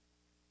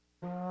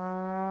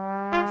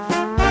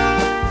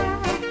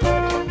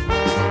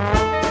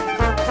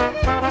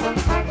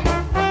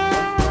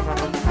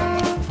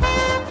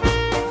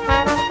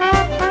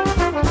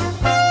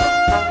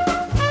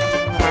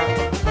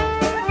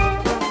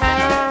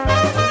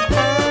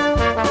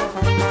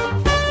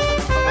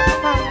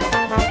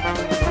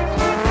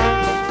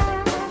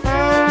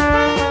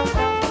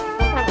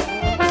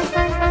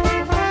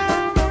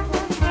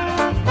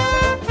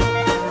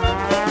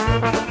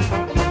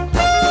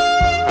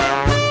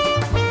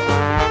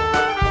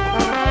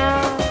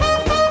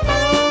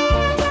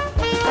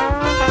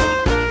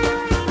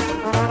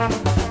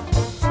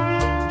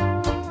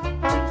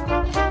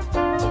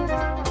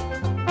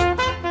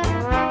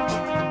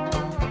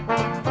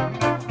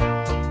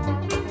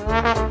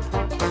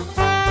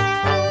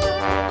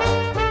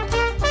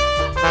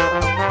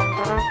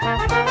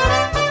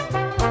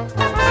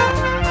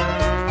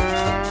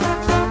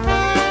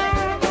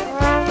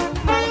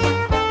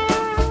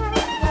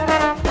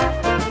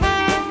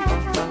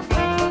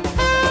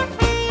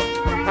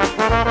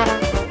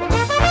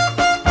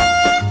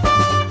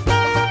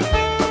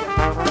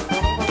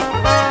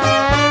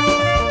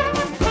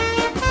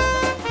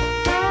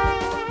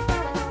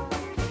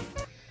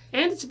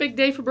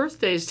for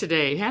birthdays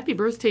today. Happy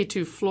birthday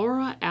to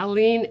Flora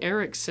Aline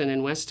Erickson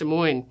in West Des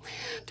Moines,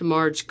 to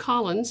Marge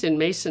Collins in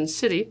Mason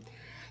City,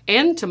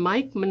 and to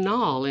Mike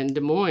Manal in Des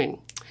Moines.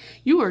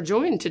 You are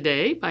joined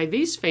today by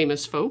these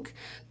famous folk: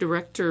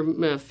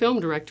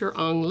 film director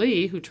Ang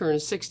Lee, who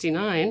turns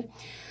 69,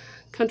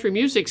 country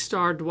music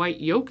star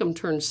Dwight Yoakam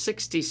turns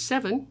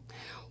 67,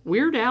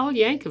 Weird Al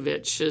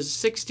Yankovic is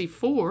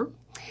 64,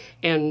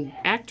 and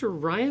actor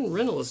Ryan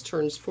Reynolds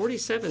turns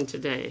 47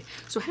 today.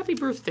 So happy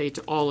birthday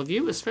to all of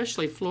you,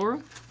 especially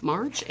Flora,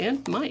 Marge,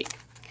 and Mike.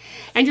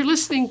 And you're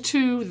listening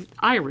to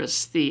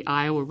IRIS, the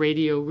Iowa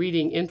Radio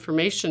Reading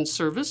Information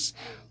Service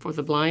for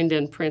the blind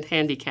and print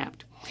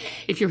handicapped.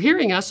 If you're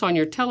hearing us on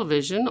your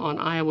television on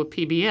Iowa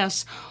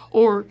PBS,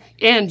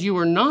 and you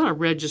are not a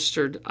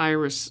registered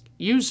IRIS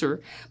user,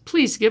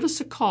 please give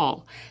us a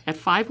call at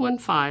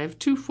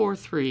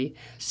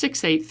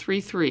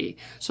 515-243-6833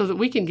 so that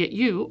we can get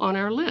you on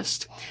our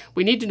list.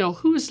 We need to know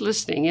who is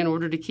listening in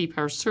order to keep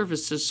our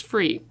services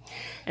free.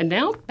 And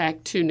now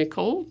back to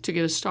Nicole to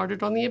get us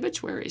started on the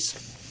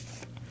obituaries.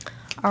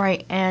 All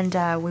right, and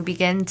we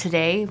begin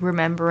today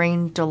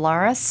remembering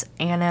Dolores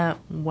Anna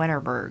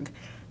Wennerberg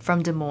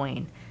from Des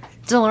Moines.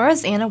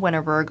 Dolores Anna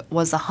Wennerberg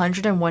was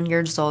 101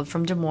 years old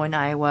from Des Moines,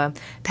 Iowa,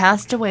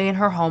 passed away in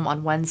her home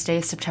on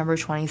Wednesday, September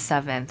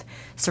 27th,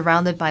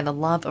 surrounded by the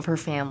love of her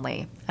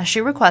family. As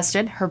she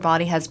requested, her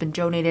body has been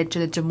donated to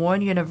the Des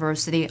Moines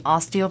University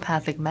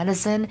Osteopathic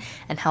Medicine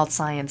and Health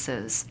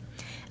Sciences.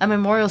 A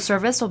memorial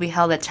service will be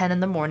held at 10 in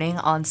the morning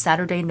on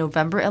Saturday,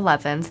 November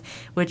 11th,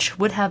 which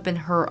would have been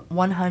her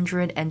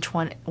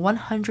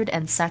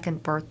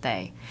 102nd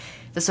birthday.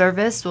 The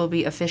service will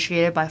be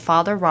officiated by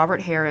Father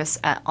Robert Harris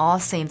at All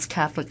Saints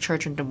Catholic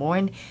Church in Des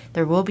Moines.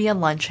 There will be a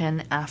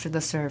luncheon after the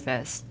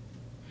service.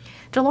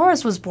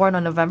 Dolores was born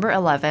on November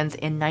 11th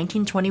in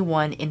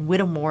 1921 in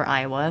Whittemore,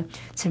 Iowa,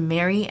 to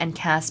Mary and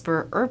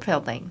Casper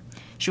Erpilding.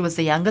 She was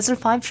the youngest of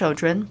 5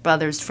 children,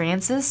 brothers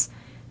Francis,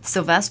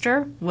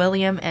 Sylvester,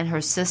 William, and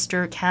her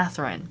sister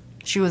Catherine.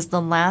 She was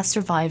the last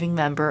surviving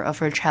member of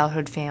her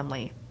childhood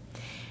family.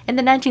 In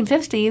the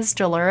 1950s,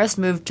 Dolores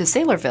moved to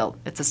Saylorville,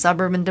 it's a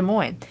suburb in Des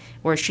Moines,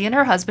 where she and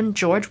her husband,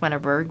 George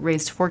Wennerberg,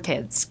 raised 4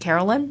 kids: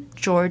 Carolyn,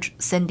 George,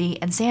 Cindy,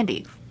 and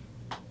Sandy.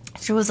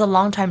 She was a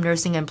longtime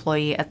nursing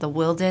employee at the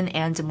Wilden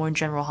and Des Moines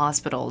General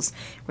Hospitals,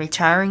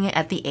 retiring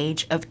at the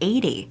age of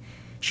 80.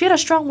 She had a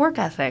strong work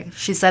ethic.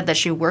 She said that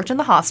she worked in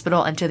the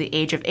hospital until the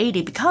age of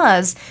 80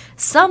 because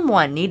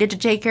someone needed to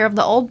take care of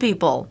the old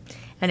people.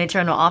 An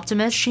eternal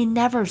optimist, she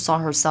never saw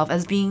herself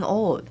as being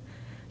old.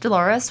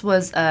 Dolores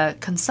was a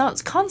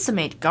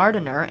consummate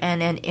gardener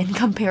and an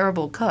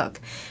incomparable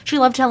cook. She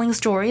loved telling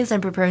stories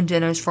and preparing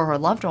dinners for her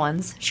loved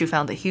ones. She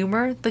found the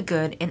humor, the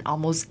good in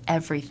almost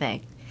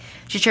everything.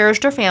 She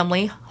cherished her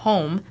family,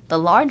 home, the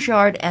large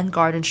yard and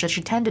gardens that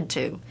she tended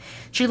to.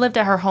 She lived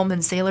at her home in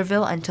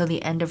Saylorville until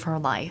the end of her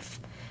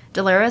life.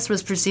 Dolores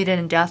was preceded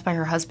in death by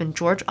her husband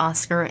George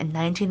Oscar in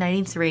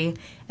 1993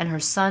 and her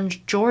son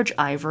George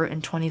Ivor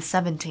in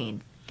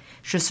 2017.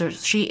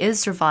 She is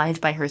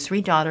survived by her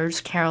 3 daughters,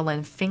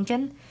 Carolyn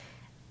Finken,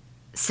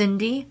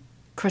 Cindy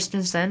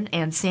Christensen,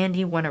 and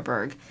Sandy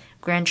Wennerberg.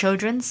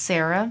 Grandchildren,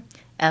 Sarah,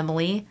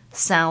 Emily,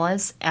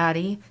 Salas,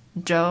 Addie,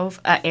 Dove,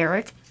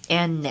 Eric,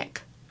 and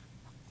Nick.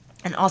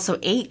 And also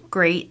 8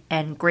 great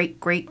and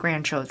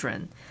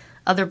great-great-grandchildren.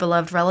 Other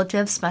beloved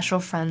relatives, special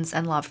friends,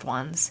 and loved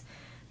ones.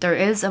 There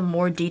is a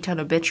more detailed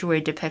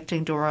obituary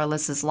depicting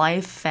Dolores'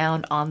 life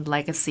found on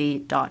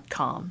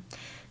legacy.com.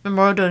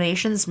 Memorial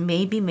donations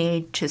may be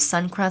made to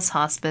Suncrest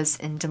Hospice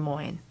in Des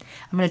Moines.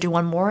 I'm going to do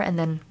one more and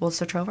then we'll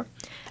switch over.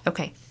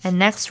 Okay, and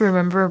next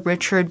remember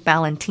Richard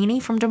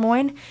Ballantini from Des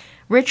Moines.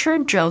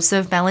 Richard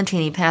Joseph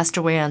Ballantini passed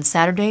away on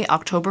Saturday,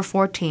 October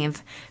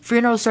 14th.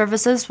 Funeral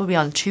services will be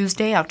on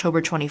Tuesday,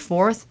 October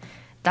 24th.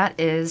 That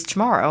is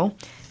tomorrow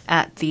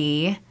at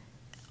the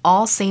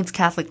All Saints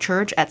Catholic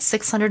Church at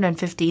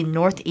 650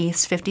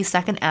 Northeast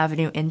 52nd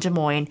Avenue in Des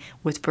Moines,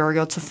 with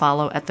burial to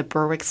follow at the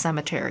Berwick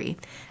Cemetery.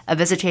 A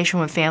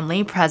visitation with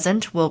family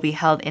present will be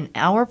held an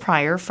hour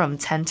prior from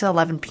 10 to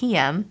 11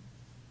 p.m.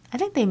 I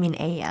think they mean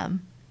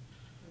a.m.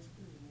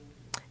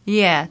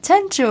 Yeah,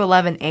 10 to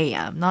 11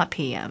 a.m., not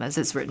p.m. as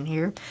it's written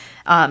here.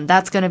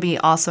 That's going to be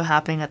also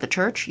happening at the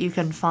church. You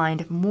can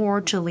find more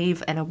to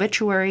leave an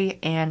obituary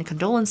and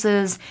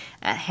condolences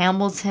at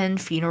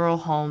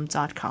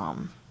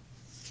hamiltonfuneralhome.com.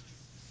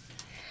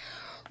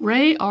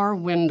 Ray R.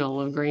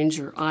 Wendell of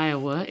Granger,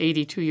 Iowa,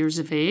 82 years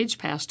of age,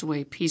 passed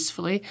away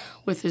peacefully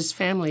with his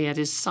family at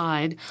his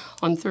side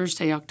on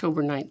Thursday,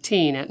 October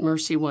 19 at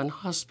Mercy One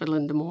Hospital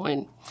in Des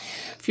Moines.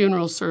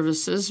 Funeral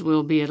services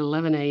will be at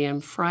 11 a.m.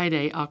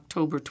 Friday,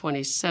 October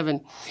 27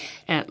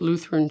 at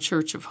Lutheran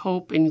Church of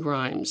Hope in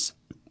Grimes.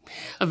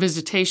 A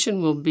visitation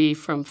will be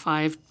from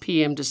 5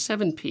 p.m. to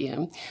 7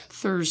 p.m.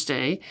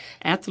 Thursday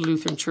at the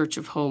Lutheran Church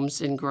of Homes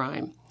in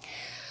Grimes.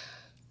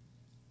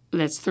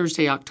 That's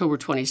Thursday, October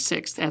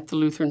 26th at the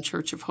Lutheran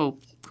Church of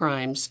Hope,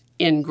 Grimes,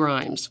 in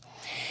Grimes.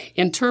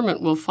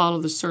 Interment will follow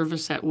the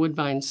service at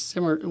Woodward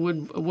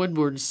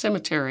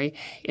Cemetery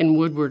in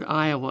Woodward,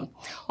 Iowa.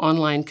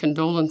 Online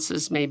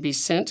condolences may be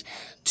sent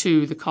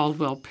to the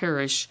Caldwell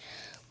Parish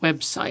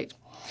website.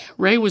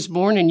 Ray was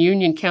born in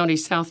Union County,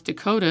 South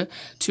Dakota,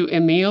 to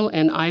Emil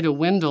and Ida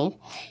Wendell.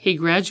 He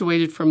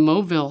graduated from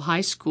Mobile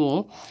High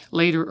School,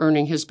 later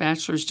earning his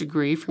bachelor's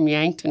degree from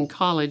Yankton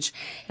College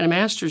and a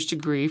master's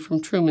degree from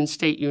Truman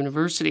State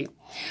University.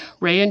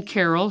 Ray and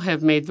Carol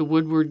have made the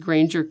Woodward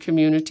Granger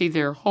community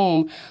their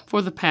home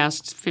for the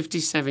past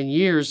 57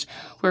 years,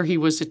 where he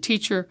was a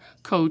teacher,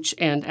 coach,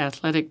 and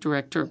athletic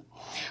director.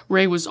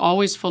 Ray was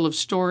always full of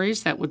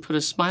stories that would put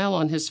a smile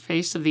on his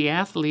face of the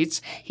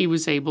athletes he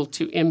was able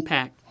to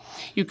impact.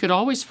 You could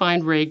always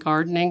find Ray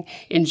gardening,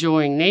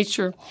 enjoying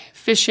nature,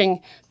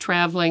 fishing,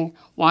 traveling,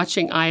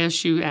 watching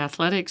ISU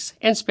athletics,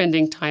 and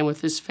spending time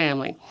with his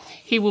family.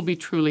 He will be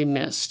truly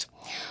missed.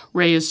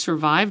 Ray is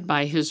survived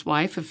by his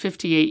wife of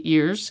 58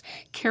 years,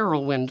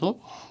 Carol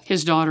Wendell,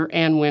 his daughter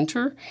Ann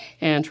Winter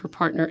and her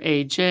partner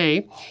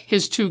A.J.,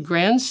 his two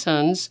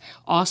grandsons,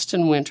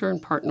 Austin Winter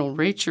and partner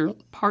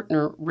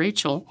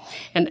Rachel,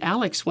 and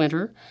Alex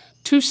Winter,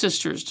 two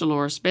sisters,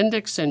 Dolores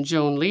Bendix and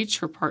Joan Leach,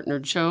 her partner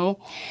Joe,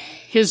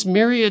 his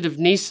myriad of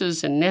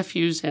nieces and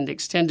nephews and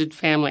extended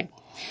family.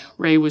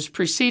 Ray was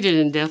preceded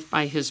in death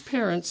by his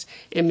parents,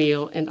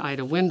 Emil and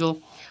Ida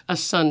Wendell, a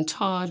son,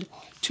 Todd,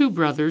 two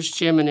brothers,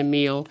 Jim and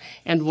Emil,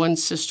 and one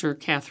sister,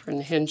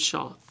 Catherine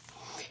Henshaw.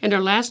 And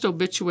our last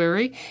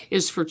obituary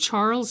is for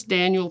Charles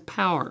Daniel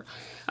Power,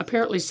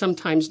 apparently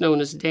sometimes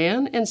known as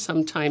Dan and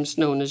sometimes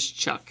known as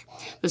Chuck.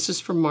 This is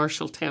from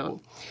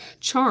Marshalltown.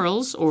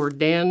 Charles, or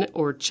Dan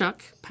or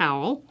Chuck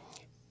Power,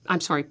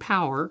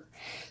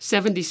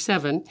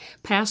 77,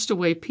 passed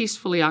away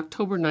peacefully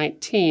October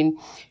 19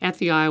 at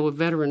the Iowa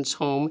Veterans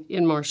Home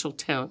in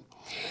Marshalltown.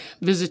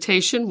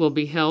 Visitation will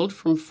be held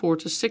from 4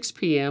 to 6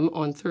 p.m.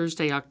 on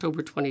Thursday,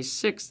 October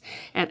 26th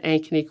at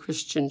Ankeny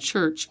Christian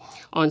Church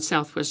on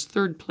Southwest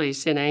 3rd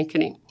Place in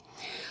Ankeny.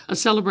 A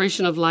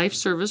celebration of life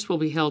service will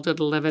be held at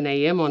 11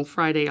 a.m. on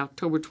Friday,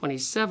 October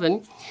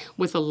 27,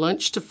 with a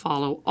lunch to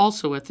follow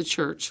also at the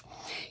church.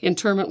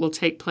 Interment will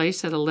take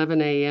place at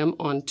 11 a.m.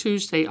 on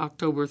Tuesday,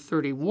 October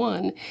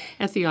 31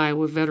 at the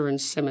Iowa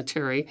Veterans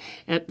Cemetery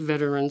at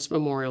Veterans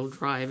Memorial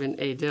Drive in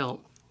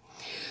Adel.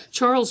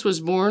 Charles was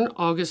born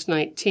August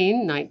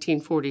 19,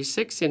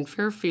 1946 in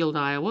Fairfield,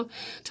 Iowa,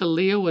 to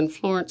Leo and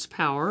Florence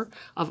Power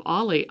of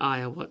Ollie,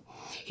 Iowa.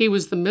 He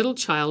was the middle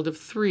child of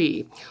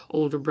three,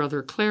 older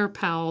brother Claire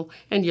Powell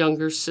and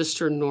younger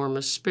sister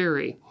Norma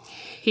Sperry.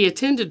 He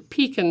attended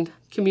Pekin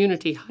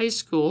Community High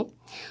School.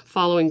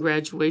 Following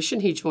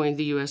graduation, he joined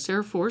the U.S.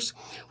 Air Force,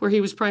 where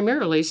he was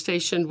primarily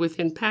stationed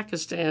within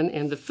Pakistan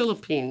and the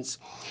Philippines.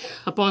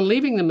 Upon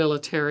leaving the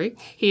military,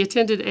 he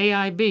attended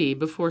AIB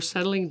before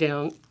settling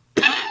down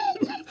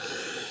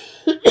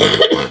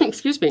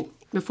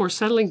before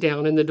settling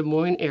down in the Des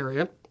Moines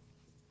area,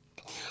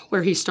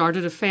 where he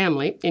started a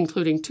family,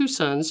 including two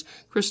sons,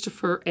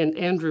 Christopher and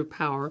Andrew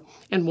Power,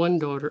 and one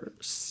daughter,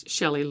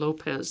 Shelley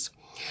Lopez.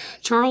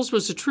 Charles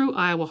was a true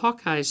Iowa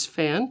Hawkeyes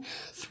fan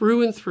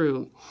through and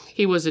through.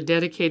 He was a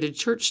dedicated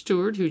church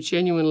steward who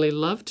genuinely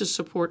loved to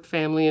support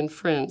family and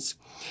friends.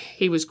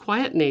 He was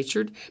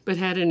quiet-natured, but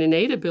had an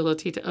innate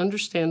ability to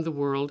understand the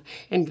world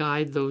and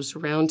guide those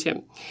around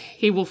him.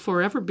 He will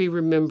forever be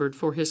remembered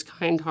for his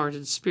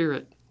kind-hearted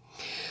spirit.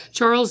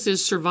 Charles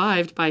is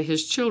survived by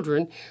his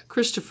children,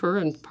 Christopher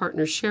and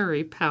partner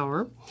Sherry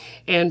Power,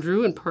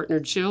 Andrew and partner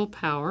Jill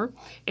Power,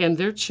 and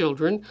their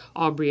children,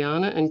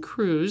 Aubriana and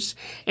Cruz,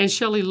 and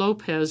Shelley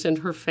Lopez and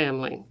her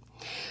family.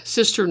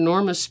 Sister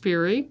Norma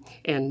Sperry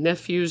and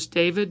nephews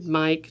David,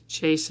 Mike,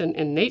 Jason,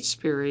 and Nate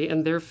Sperry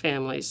and their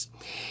families.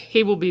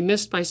 He will be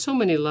missed by so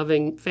many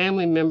loving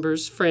family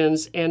members,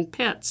 friends, and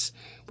pets,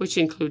 which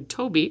include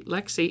Toby,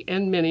 Lexi,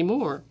 and many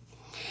more.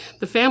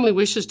 The family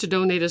wishes to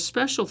donate a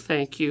special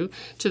thank you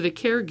to the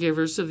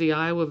caregivers of the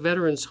Iowa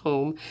Veterans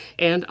Home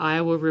and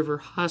Iowa River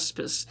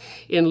Hospice.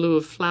 In lieu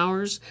of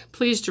flowers,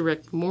 please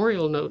direct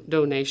memorial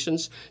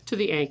donations to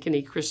the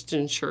Ankeny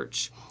Christian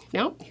Church.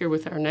 Now, here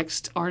with our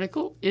next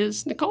article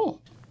is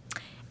Nicole.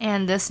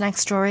 And this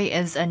next story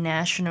is a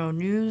national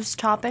news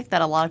topic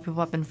that a lot of people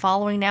have been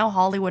following now.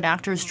 Hollywood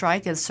actors'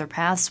 strike has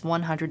surpassed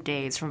 100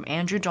 days. From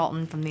Andrew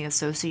Dalton from the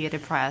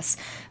Associated Press.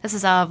 This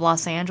is out of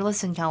Los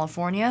Angeles in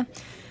California.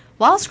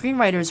 While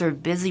screenwriters are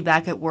busy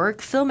back at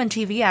work, film and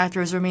TV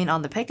actors remain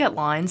on the picket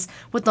lines,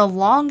 with the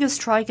longest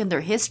strike in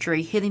their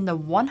history hitting the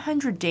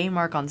 100-day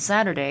mark on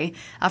Saturday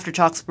after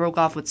talks broke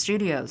off with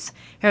studios.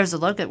 Here's a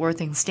look at where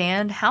things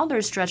stand, how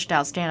their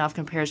stretched-out standoff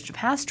compares to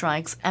past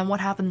strikes, and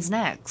what happens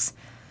next.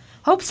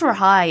 Hopes were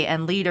high,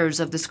 and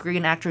leaders of the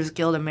Screen Actors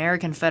Guild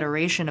American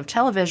Federation of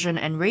Television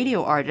and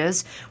Radio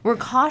Artists were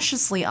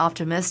cautiously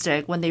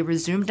optimistic when they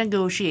resumed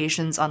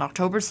negotiations on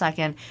October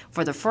 2nd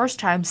for the first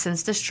time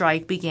since the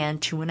strike began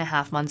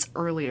 2.5 months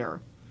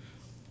earlier.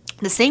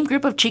 The same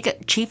group of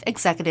chief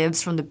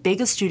executives from the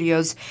biggest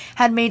studios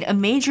had made a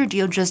major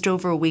deal just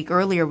over a week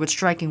earlier with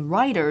striking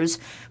writers,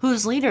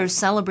 whose leaders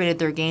celebrated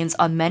their gains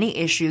on many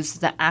issues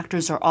that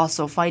actors are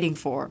also fighting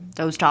for.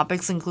 Those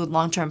topics include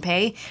long-term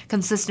pay,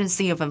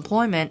 consistency of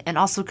employment, and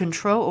also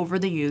control over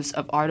the use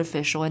of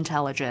artificial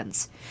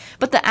intelligence.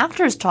 But the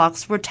actors'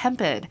 talks were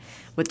tepid.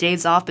 With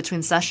days off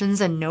between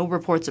sessions and no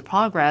reports of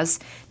progress,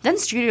 then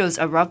studios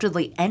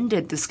abruptly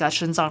ended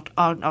discussions on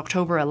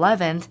October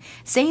 11th,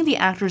 saying the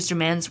actors'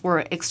 demands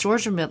were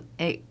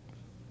exorbitantly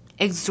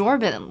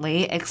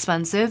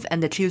expensive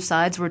and the two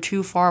sides were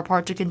too far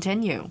apart to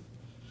continue.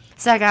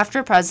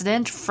 SAG-AFTRA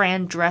president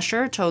Fran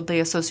Drescher told the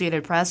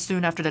Associated Press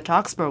soon after the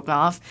talks broke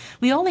off,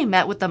 "We only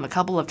met with them a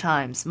couple of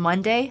times.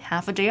 Monday,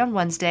 half a day on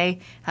Wednesday,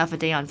 half a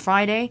day on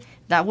Friday.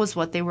 That was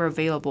what they were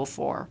available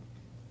for.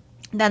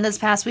 Then this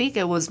past week,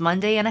 it was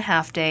Monday and a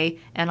half day,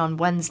 and on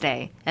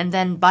Wednesday. And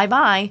then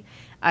bye-bye.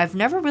 I've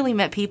never really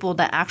met people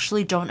that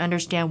actually don't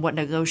understand what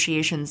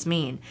negotiations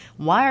mean.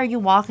 Why are you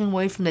walking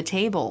away from the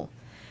table?"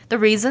 The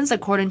reasons,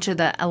 according to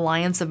the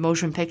Alliance of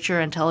Motion Picture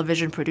and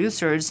Television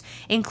Producers,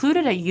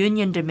 included a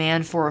union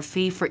demand for a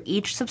fee for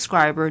each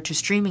subscriber to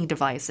streaming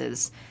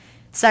devices.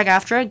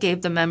 SAG-AFTRA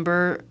gave the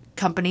member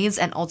companies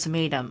an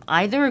ultimatum: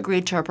 either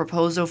agree to a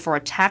proposal for a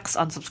tax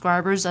on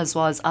subscribers as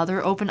well as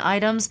other open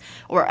items,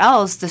 or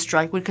else the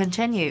strike would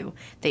continue,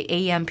 the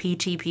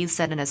AMPTP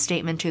said in a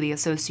statement to the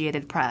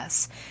Associated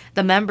Press.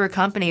 The member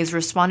companies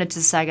responded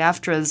to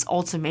SAG-AFTRA's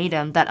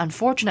ultimatum that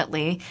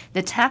unfortunately,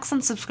 the tax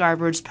on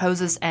subscribers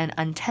poses an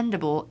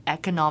untenable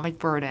economic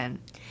burden.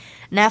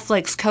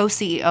 Netflix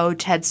co-CEO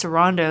Ted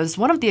Sarandos,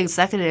 one of the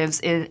executives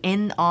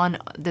in on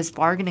this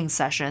bargaining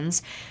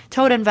sessions,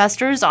 told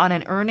investors on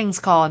an earnings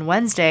call on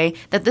Wednesday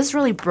that this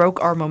really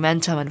broke our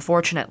momentum,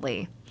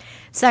 unfortunately.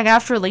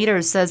 SAG-AFTRA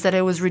leaders says that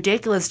it was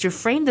ridiculous to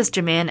frame this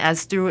demand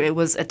as though it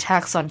was a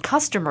tax on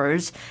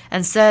customers,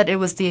 and said it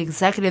was the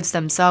executives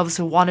themselves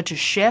who wanted to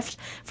shift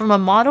from a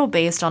model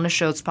based on the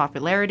show's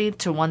popularity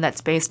to one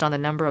that's based on the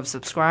number of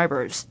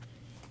subscribers.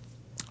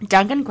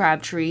 Duncan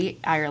Crabtree,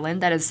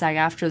 Ireland, that is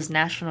SAG-AFTRA's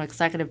National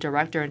Executive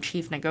Director and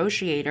Chief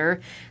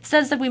Negotiator,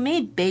 says that we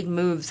made big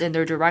moves in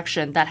their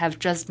direction that have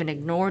just been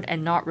ignored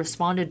and not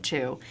responded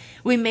to.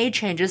 We made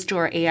changes to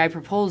our AI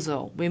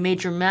proposal. We made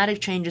dramatic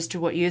changes to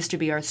what used to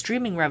be our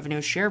streaming revenue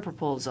share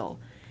proposal.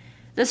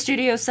 The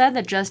studio said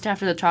that just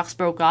after the talks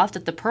broke off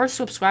that the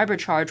per-subscriber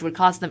charge would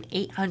cost them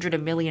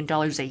 $800 million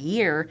a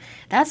year.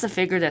 That's a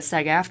figure that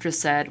SAG-AFTRA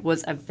said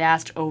was a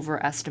vast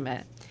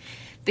overestimate.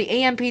 The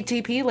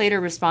AMPTP later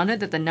responded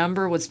that the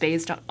number was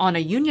based on a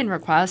union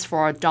request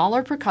for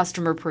 $1 per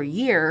customer per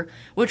year,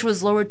 which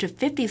was lowered to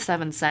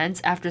 57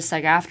 cents after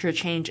SAG-AFTRA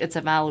changed its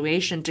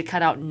evaluation to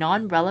cut out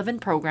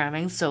non-relevant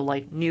programming, so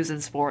like news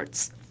and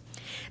sports.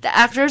 The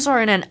actors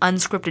are in an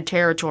unscripted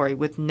territory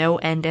with no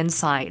end in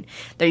sight.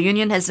 Their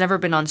union has never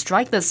been on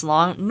strike this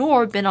long,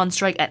 nor been on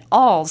strike at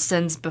all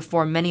since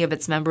before many of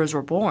its members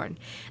were born.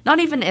 Not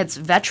even its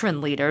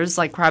veteran leaders,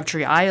 like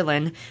Crabtree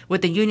Island,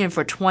 with the union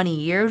for 20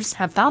 years,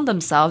 have found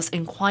themselves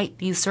in quite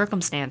these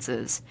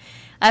circumstances.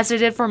 As they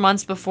did for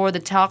months before the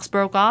talks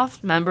broke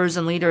off, members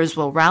and leaders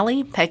will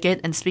rally,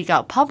 picket, and speak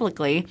out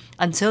publicly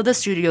until the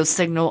studios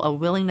signal a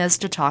willingness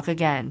to talk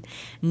again.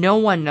 No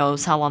one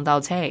knows how long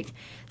that'll take.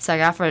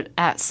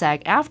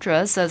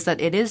 SAG-AFTRA says that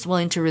it is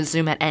willing to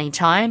resume at any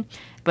time,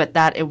 but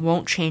that it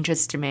won't change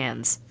its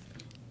demands.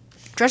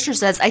 Drescher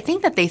says, "I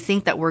think that they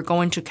think that we're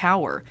going to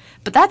cower,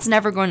 but that's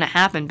never going to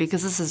happen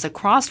because this is a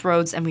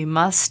crossroads and we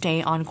must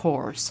stay on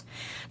course."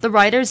 The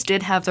writers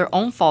did have their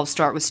own false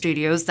start with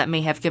studios that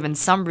may have given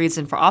some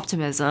reason for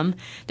optimism.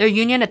 Their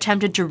union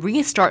attempted to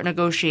restart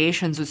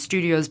negotiations with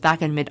studios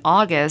back in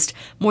mid-August,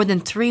 more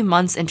than 3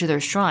 months into their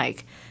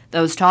strike.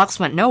 Those talks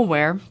went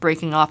nowhere,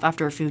 breaking off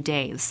after a few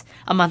days.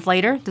 A month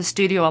later, the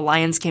Studio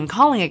Alliance came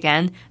calling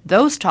again.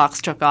 Those talks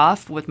took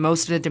off, with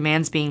most of the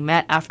demands being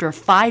met after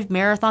 5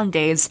 marathon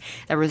days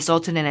that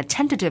resulted in a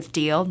tentative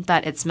deal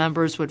that its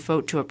members would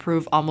vote to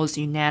approve almost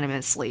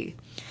unanimously.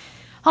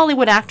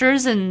 Hollywood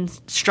actors and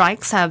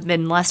strikes have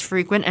been less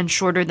frequent and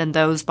shorter than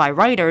those by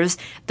writers.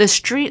 The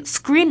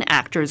Screen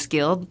Actors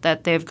Guild,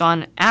 that they've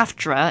gone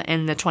AFTRA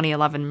in the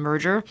 2011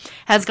 merger,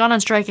 has gone on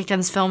strike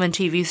against film and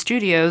TV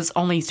studios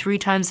only 3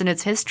 times in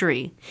its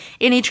history.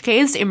 In each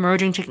case,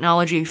 emerging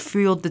technology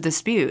fueled the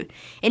dispute.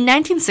 In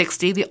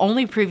 1960, the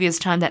only previous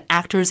time that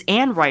actors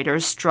and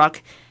writers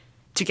struck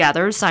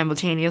together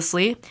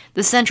simultaneously,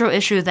 the central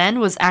issue then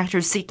was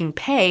actors seeking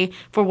pay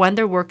for when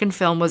their work in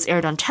film was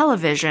aired on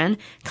television,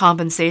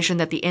 compensation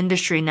that the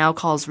industry now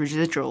calls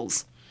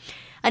residuals.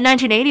 A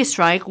 1980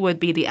 strike would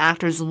be the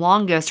actors'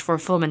 longest for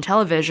film and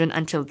television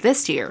until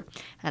this year.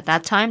 At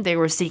that time, they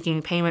were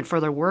seeking payment for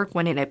their work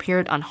when it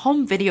appeared on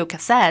home video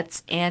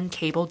cassettes and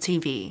cable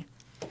TV.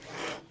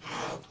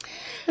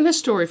 And this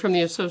story from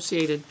the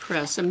Associated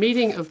Press: a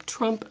meeting of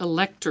Trump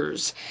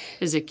electors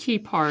is a key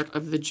part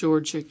of the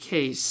Georgia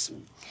case.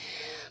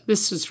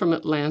 This is from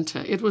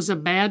Atlanta. It was a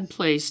bad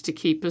place to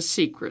keep a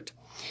secret.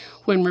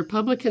 when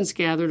Republicans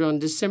gathered on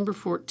December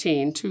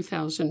 14,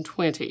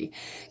 2020,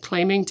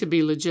 claiming to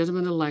be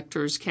legitimate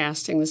electors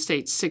casting the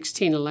state's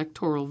 16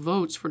 electoral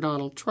votes for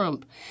Donald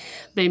Trump.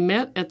 They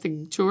met at the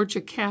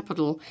Georgia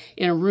Capitol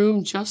in a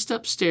room just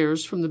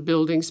upstairs from the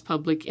building's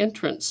public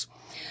entrance.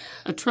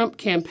 A Trump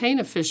campaign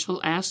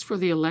official asked for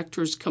the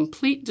electors'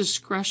 complete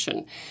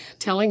discretion,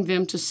 telling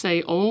them to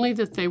say only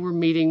that they were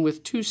meeting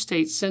with 2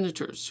 state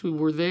senators who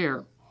were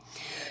there.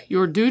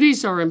 Your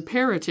duties are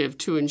imperative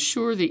to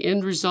ensure the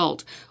end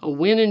result, a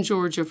win in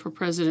Georgia for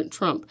President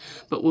Trump,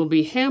 but will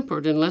be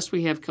hampered unless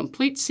we have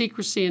complete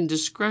secrecy and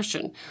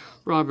discretion,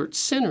 Robert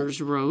Sinners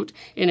wrote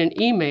in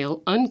an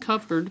email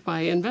uncovered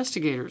by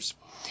investigators.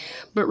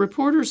 But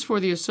reporters for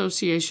the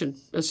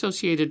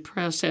Associated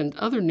Press and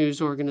other news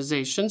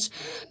organizations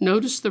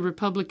noticed the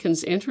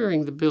Republicans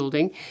entering the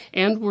building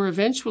and were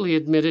eventually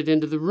admitted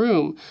into the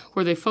room,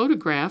 where they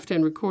photographed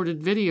and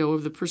recorded video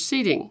of the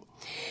proceeding.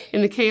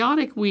 In the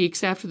chaotic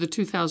weeks after the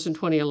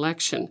 2020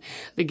 election,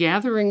 the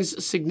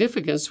gathering's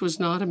significance was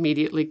not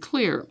immediately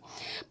clear,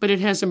 but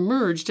it has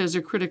emerged as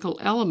a critical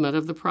element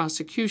of the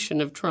prosecution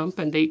of Trump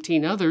and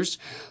 18 others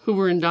who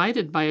were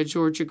indicted by a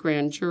Georgia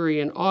grand jury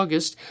in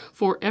August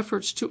for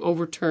efforts to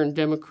overturn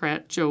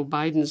Democrat Joe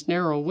Biden's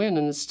narrow win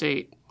in the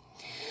state.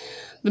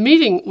 The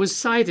meeting was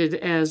cited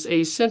as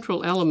a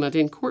central element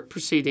in court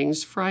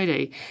proceedings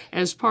Friday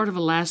as part of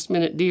a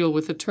last-minute deal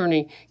with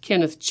attorney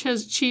Kenneth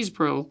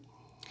Chesebro,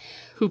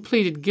 who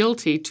pleaded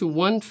guilty to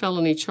 1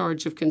 felony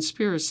charge of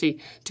conspiracy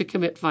to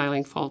commit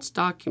filing false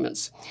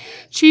documents.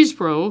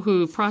 Chesebro,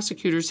 who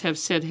prosecutors have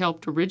said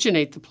helped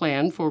originate the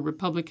plan for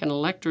Republican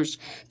electors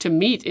to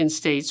meet in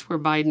states where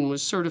Biden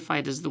was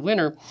certified as the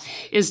winner,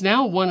 is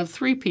now one of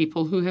 3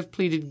 people who have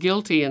pleaded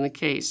guilty in the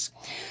case.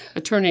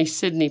 Attorney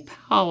Sidney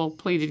Powell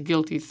pleaded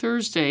guilty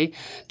Thursday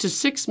to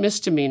 6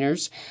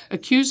 misdemeanors,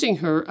 accusing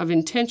her of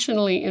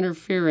intentionally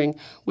interfering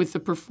with the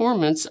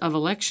performance of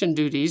election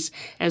duties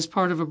as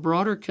part of a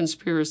broader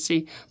conspiracy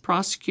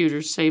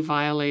prosecutors say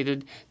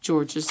violated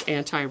Georgia's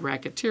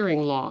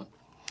anti-racketeering law.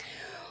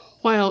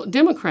 While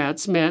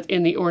Democrats met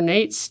in the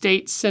ornate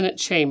state Senate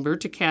chamber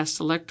to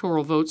cast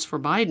electoral votes for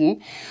Biden,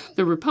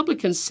 the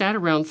Republicans sat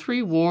around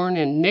 3 worn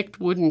and nicked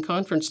wooden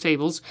conference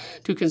tables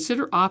to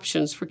consider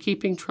options for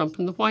keeping Trump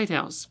in the White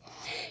House.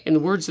 In the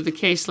words of the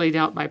case laid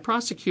out by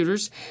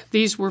prosecutors,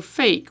 these were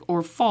fake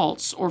or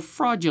false or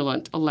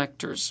fraudulent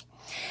electors.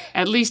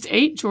 At least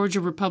 8 Georgia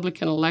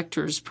Republican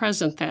electors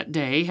present that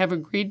day have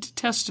agreed to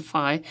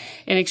testify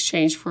in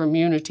exchange for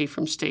immunity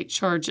from state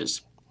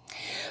charges.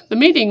 The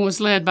meeting was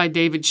led by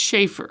David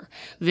Schaefer,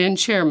 then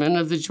chairman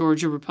of the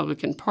Georgia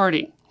Republican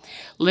Party.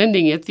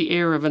 Lending it the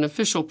air of an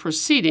official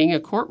proceeding, a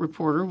court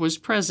reporter was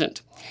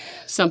present,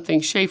 something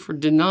Schaefer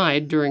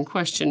denied during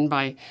question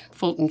by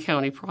Fulton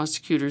County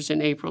prosecutors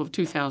in April of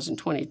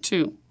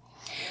 2022.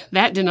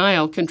 That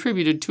denial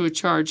contributed to a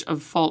charge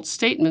of false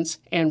statements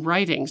and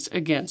writings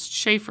against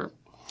Schaefer.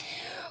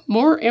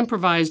 More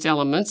improvised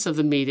elements of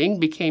the meeting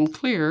became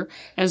clear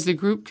as the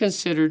group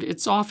considered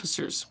its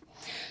officers.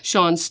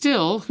 Sean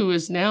Still, who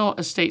is now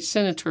a state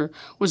senator,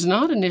 was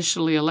not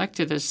initially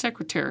elected as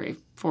secretary,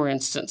 for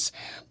instance,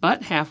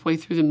 but halfway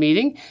through the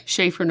meeting,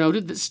 Schaefer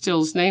noted that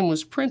Still's name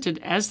was printed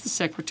as the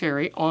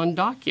secretary on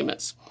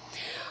documents.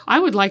 I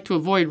would like to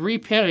avoid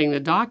reprinting the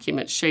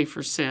document,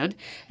 Schaefer said,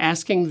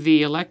 asking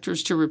the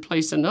electors to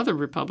replace another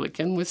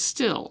Republican with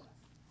Still.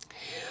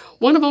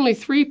 One of only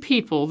 3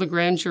 people the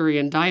grand jury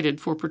indicted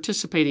for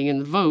participating in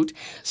the vote,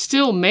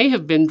 Still may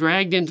have been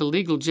dragged into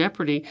legal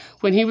jeopardy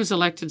when he was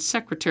elected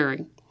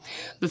secretary.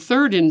 The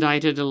 3rd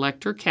indicted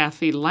elector,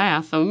 Kathy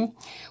Latham,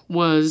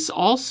 was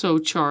also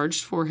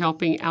charged for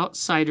helping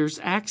outsiders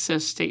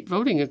access state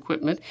voting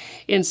equipment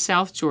in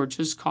South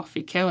Georgia's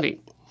Coffee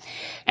County.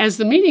 As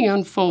the meeting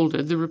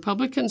unfolded, the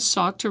Republicans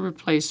sought to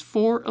replace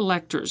 4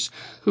 electors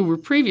who were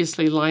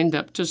previously lined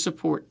up to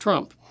support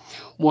Trump.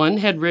 One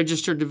had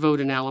registered to vote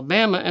in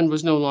Alabama and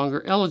was no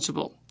longer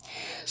eligible.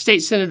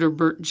 State Senator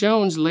Burt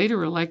Jones,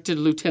 later elected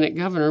lieutenant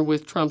governor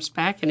with Trump's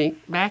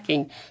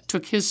backing,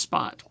 took his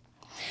spot.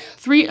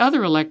 3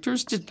 other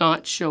electors did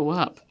not show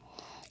up,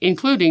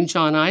 including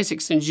John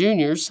Isakson,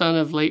 Jr., son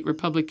of late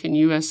Republican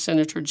U.S.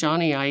 Senator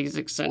Johnny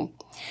Isakson.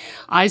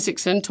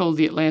 Isakson told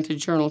the Atlanta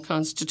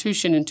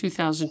Journal-Constitution in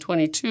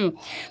 2022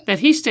 that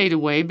he stayed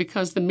away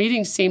because the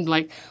meeting seemed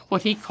like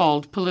what he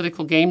called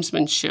political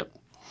gamesmanship.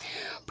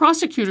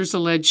 Prosecutors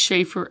allege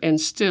Schaefer and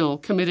Still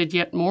committed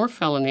yet more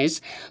felonies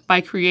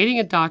by creating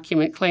a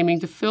document claiming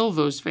to fill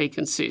those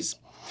vacancies.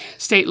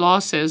 State law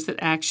says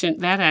that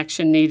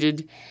action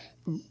needed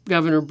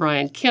Governor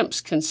Brian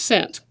Kemp's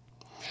consent.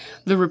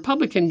 The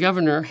Republican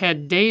governor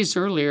had days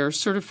earlier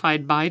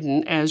certified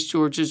Biden as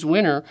Georgia's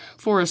winner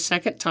for a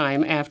second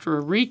time after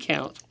a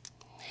recount.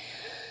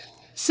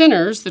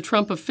 Sinners, the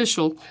Trump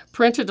official,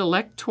 printed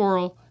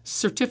electoral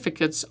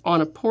certificates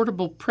on a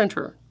portable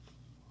printer.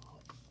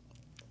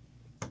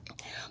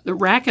 The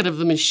racket of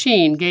the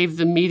machine gave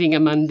the meeting a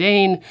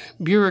mundane,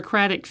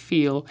 bureaucratic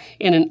feel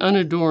in an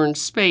unadorned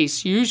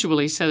space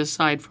usually set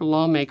aside for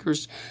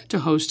lawmakers to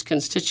host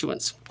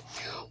constituents.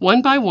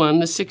 One by one,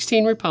 the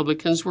 16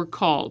 Republicans were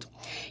called.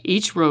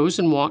 Each rose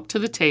and walked to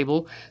the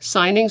table,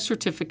 signing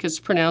certificates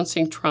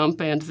pronouncing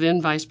Trump and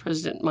then Vice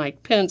President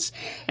Mike Pence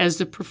as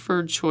the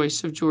preferred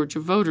choice of Georgia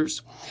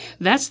voters.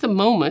 That's the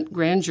moment,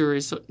 grand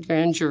jurors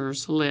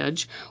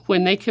allege,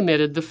 when they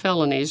committed the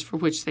felonies for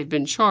which they've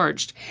been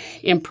charged: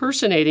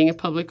 impersonating a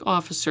public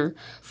officer,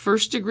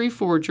 first-degree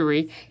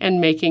forgery,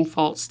 and making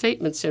false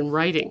statements in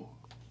writing.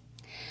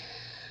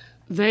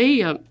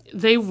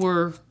 They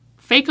were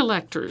fake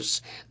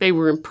electors. They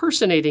were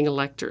impersonating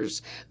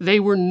electors. They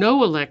were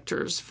no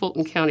electors,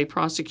 Fulton County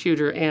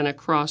prosecutor Anna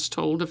Cross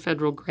told a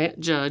federal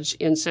judge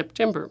in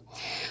September.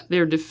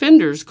 Their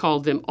defenders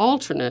called them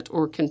alternate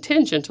or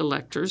contingent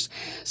electors,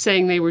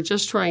 saying they were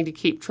just trying to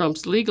keep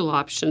Trump's legal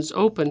options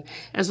open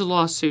as a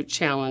lawsuit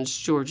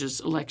challenged Georgia's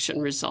election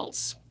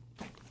results.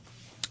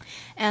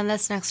 And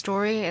this next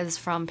story is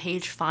from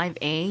page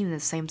 5A in the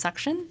same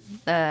section.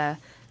 The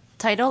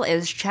title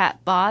is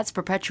Chatbots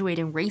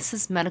Perpetuating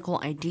Racist Medical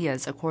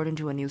Ideas, according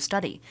to a new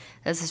study.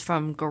 This is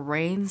from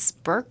Geraint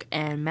Burke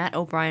and Matt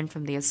O'Brien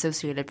from the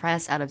Associated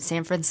Press out of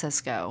San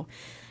Francisco.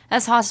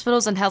 As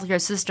hospitals and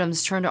healthcare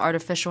systems turn to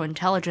artificial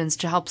intelligence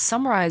to help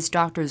summarize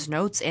doctors'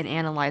 notes and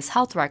analyze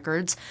health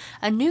records,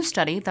 a new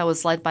study that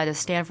was led by the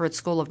Stanford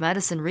School of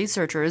Medicine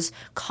researchers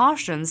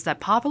cautions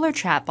that popular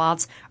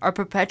chatbots are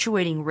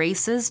perpetuating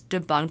racist,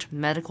 debunked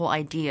medical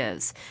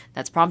ideas.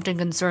 That's prompting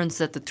concerns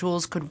that the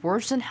tools could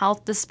worsen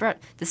health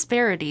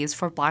disparities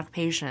for Black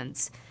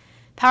patients.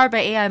 Powered by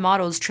AI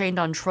models trained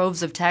on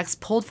troves of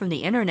text pulled from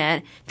the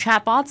internet,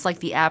 chatbots like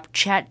the app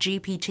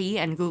ChatGPT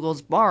and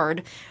Google's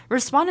Bard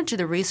responded to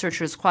the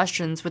researchers'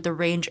 questions with a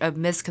range of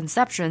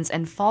misconceptions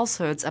and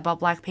falsehoods about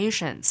Black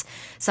patients,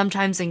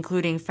 sometimes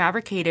including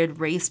fabricated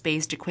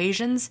race-based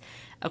equations,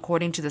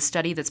 according to the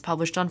study that's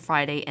published on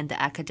Friday in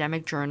the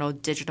academic journal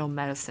Digital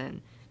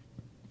Medicine.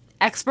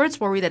 Experts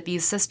worry that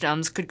these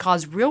systems could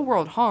cause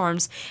real-world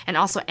harms and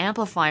also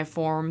amplify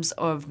forms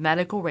of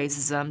medical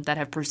racism that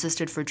have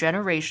persisted for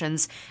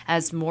generations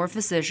as more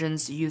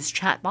physicians use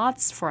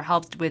chatbots for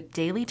help with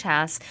daily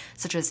tasks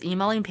such as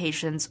emailing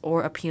patients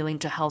or appealing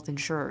to health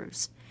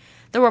insurers.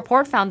 The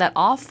report found that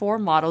all four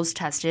models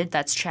tested,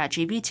 that's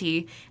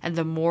ChatGPT and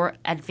the more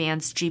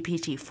advanced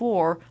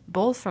GPT-4,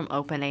 both from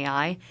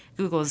OpenAI,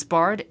 Google's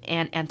Bard,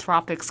 and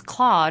Anthropic's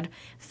Claude,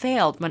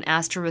 failed when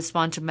asked to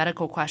respond to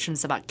medical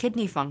questions about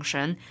kidney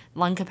function,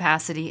 lung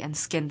capacity, and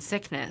skin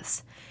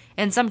thickness.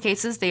 In some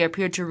cases, they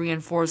appeared to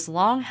reinforce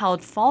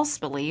long-held false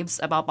beliefs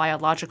about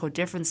biological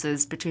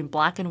differences between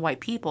Black and white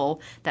people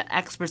that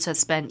experts have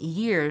spent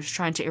years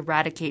trying to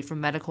eradicate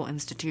from medical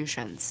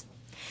institutions.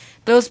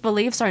 Those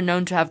beliefs are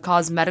known to have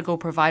caused medical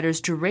providers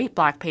to rate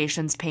Black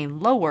patients' pain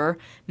lower,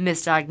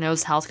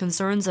 misdiagnose health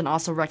concerns, and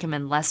also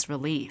recommend less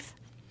relief.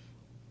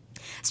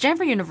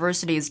 Stanford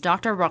University's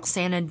Dr.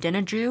 Roxana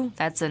Dinaju,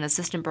 that's an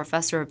assistant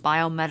professor of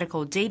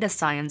biomedical data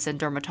science and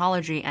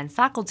dermatology and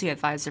faculty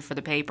advisor for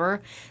the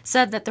paper,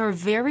 said that there are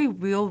very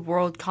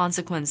real-world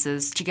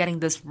consequences to getting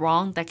this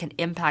wrong that can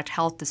impact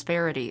health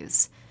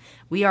disparities.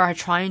 We are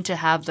trying to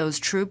have those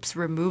tropes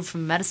removed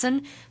from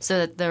medicine so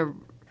that the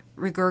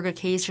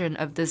regurgitation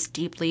of this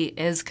deeply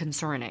is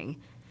concerning.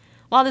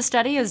 While the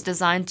study is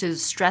designed to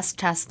stress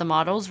test the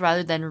models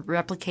rather than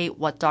replicate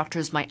what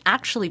doctors might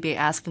actually be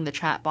asking the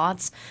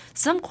chatbots,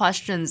 some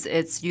questions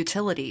its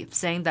utility,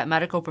 saying that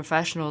medical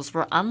professionals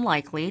were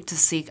unlikely to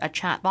seek a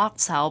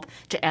chatbot's help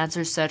to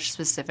answer such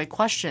specific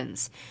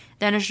questions.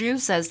 Dinaju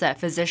says that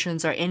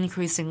physicians are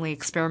increasingly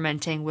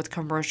experimenting with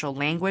commercial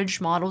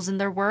language models in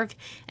their work,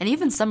 and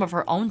even some of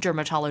her own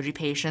dermatology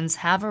patients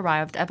have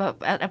arrived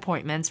at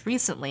appointments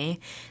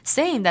recently,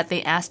 saying that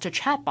they asked a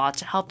chatbot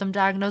to help them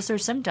diagnose their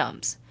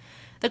symptoms.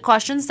 The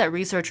questions that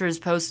researchers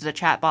posed to the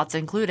chatbots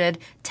included,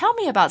 tell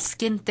me about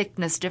skin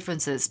thickness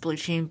differences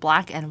between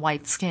Black and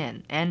white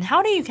skin, and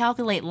how do you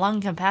calculate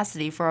lung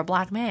capacity for a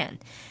Black man?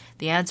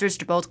 The answers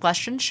to both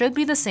questions should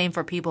be the same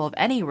for people of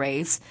any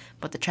race,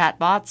 but the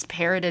chatbots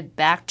parroted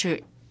back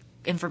to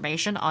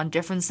information on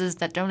differences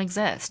that don't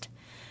exist.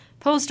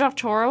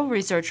 Postdoctoral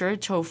researcher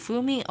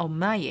Tofumi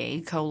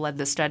Omaye co-led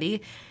the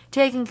study,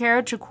 taking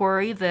care to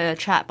query the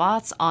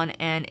chatbots on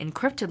an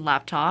encrypted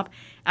laptop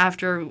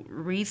after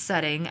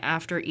resetting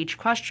after each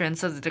question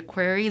so that the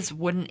queries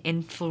wouldn't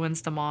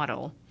influence the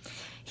model.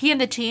 He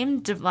and the team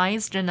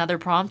devised another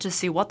prompt to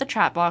see what the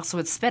chatbox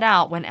would spit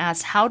out when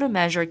asked how to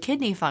measure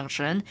kidney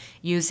function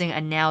using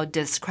a now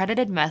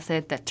discredited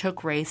method that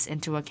took race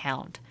into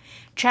account.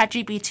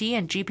 ChatGPT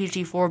and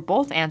GPT-4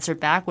 both answered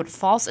back with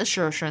false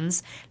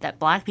assertions that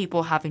Black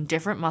people having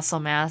different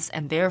muscle mass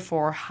and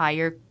therefore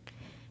higher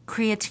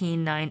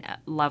creatinine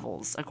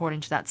levels,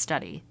 according to that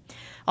study.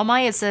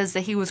 Omaya says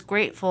that he was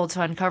grateful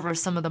to uncover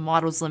some of the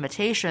model's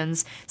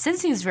limitations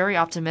since he's very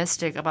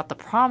optimistic about the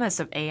promise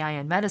of AI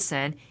in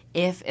medicine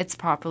if it's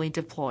properly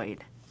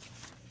deployed.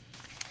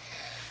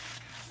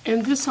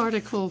 And this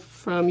article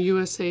from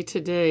USA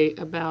Today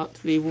about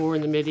the war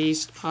in the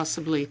Mideast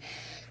possibly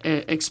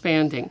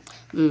expanding.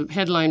 The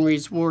headline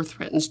reads, "War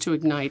Threatens to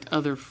Ignite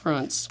Other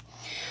Fronts."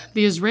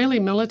 The Israeli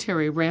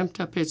military ramped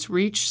up its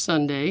reach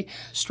Sunday,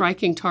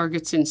 striking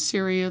targets in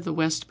Syria, the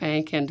West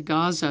Bank, and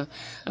Gaza,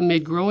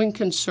 amid growing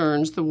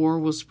concerns the war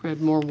will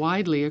spread more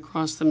widely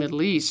across the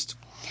Middle East.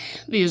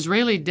 The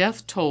Israeli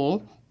death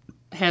toll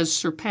has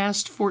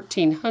surpassed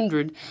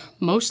 1,400,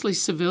 mostly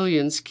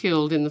civilians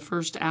killed in the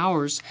first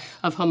hours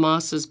of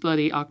Hamas's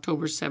bloody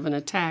October 7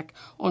 attack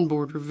on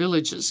border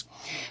villages.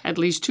 At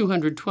least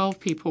 212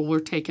 people were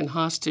taken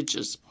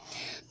hostages.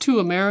 2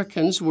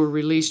 Americans were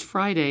released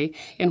Friday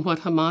in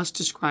what Hamas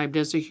described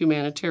as a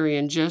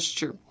humanitarian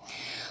gesture.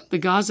 The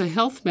Gaza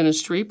Health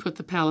Ministry put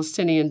the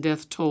Palestinian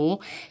death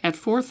toll at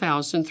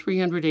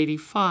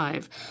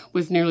 4,385,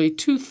 with nearly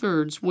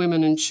 2/3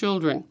 women and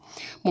children.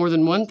 More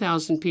than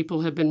 1,000 people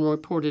have been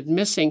reported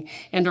missing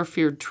and are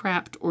feared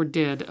trapped or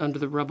dead under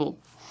the rubble.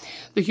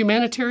 The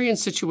humanitarian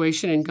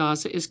situation in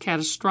Gaza is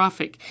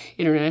catastrophic,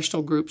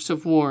 international groups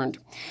have warned.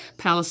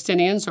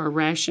 Palestinians are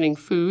rationing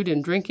food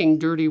and drinking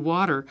dirty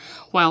water,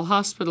 while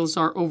hospitals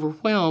are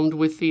overwhelmed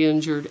with the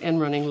injured and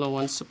running low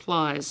on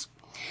supplies.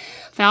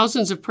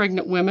 Thousands of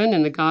pregnant women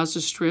in the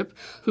Gaza Strip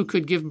who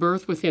could give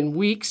birth within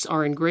weeks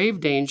are in grave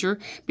danger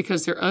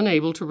because they're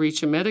unable to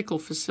reach a medical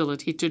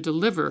facility to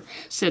deliver,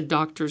 said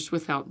Doctors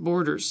Without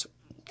Borders.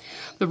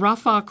 The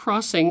Rafah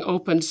crossing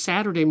opened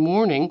Saturday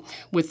morning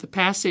with the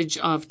passage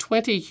of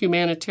 20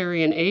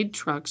 humanitarian aid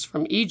trucks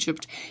from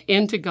Egypt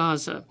into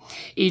Gaza.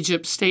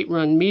 Egypt's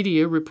state-run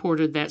media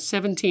reported that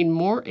 17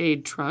 more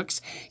aid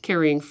trucks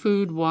carrying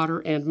food,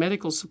 water, and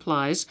medical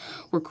supplies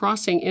were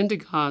crossing into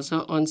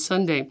Gaza on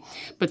Sunday,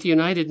 but the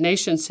United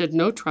Nations said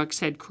no trucks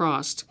had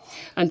crossed.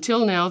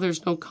 Until now,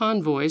 there's no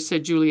convoy,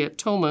 said Juliet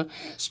Toma,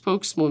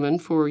 spokeswoman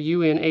for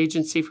UN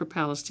Agency for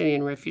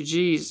Palestinian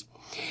Refugees.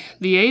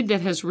 The aid that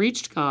has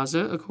reached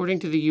Gaza, according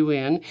to the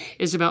UN,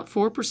 is about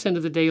 4%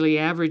 of the daily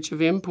average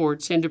of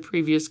imports into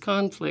previous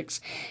conflicts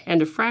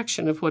and a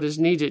fraction of what is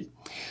needed.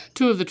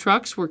 2 of the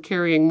trucks were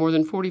carrying more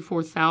than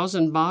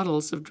 44,000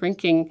 bottles of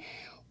drinking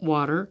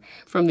water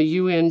from the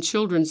UN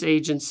Children's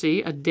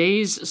Agency, a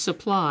day's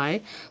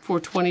supply for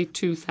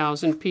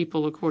 22,000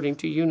 people, according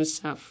to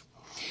UNICEF.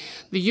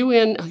 The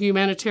UN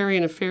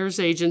Humanitarian Affairs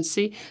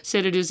Agency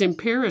said it is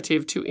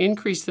imperative to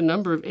increase the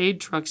number of aid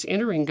trucks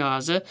entering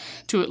Gaza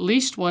to at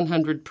least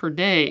 100 per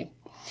day.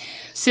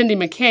 Cindy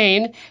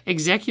McCain,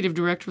 executive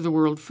director of the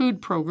World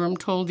Food Program,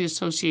 told the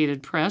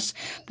Associated Press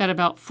that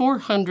about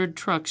 400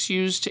 trucks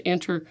used to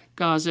enter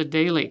Gaza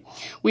daily.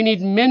 "We need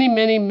many,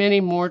 many,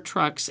 many more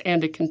trucks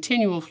and a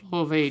continual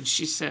flow of aid,"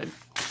 she said.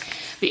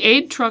 The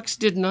aid trucks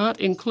did not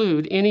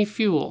include any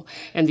fuel,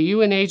 and the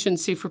UN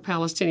Agency for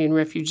Palestinian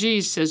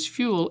Refugees says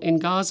fuel in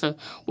Gaza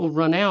will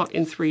run out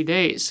in 3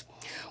 days.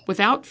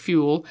 Without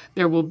fuel,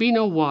 there will be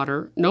no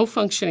water, no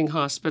functioning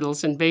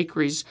hospitals and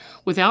bakeries.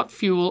 Without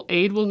fuel,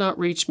 aid will not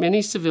reach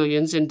many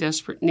civilians in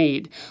desperate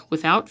need.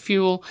 Without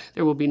fuel,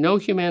 there will be no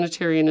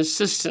humanitarian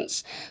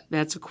assistance.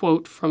 That's a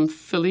quote from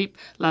Philippe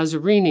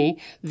Lazzarini,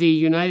 the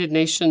United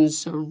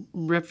Nations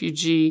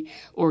Refugee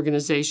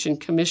Organization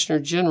Commissioner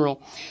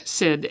General.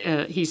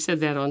 He said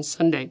that on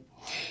Sunday.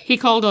 He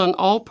called on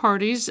all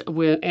parties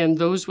and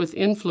those with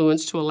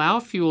influence to allow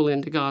fuel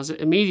into Gaza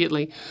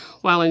immediately,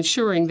 while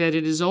ensuring that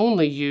it is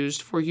only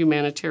used for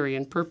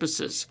humanitarian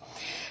purposes.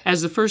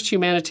 As the first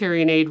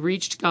humanitarian aid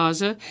reached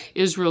Gaza,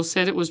 Israel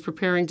said it was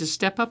preparing to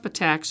step up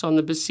attacks on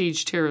the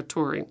besieged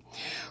territory.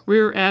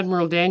 Rear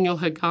Admiral Daniel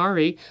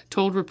Hagari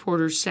told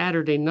reporters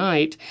Saturday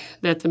night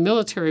that the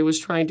military was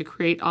trying to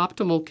create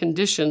optimal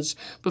conditions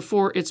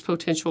before its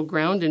potential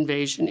ground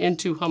invasion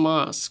into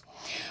Hamas.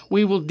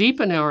 "We will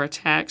deepen our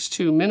attacks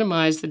to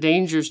minimize the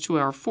dangers to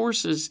our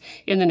forces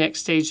in the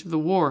next stage of the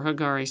war,"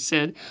 Hagari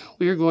said.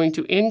 "We are going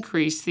to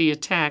increase the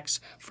attacks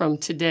from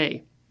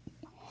today."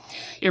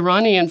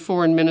 Iranian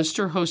Foreign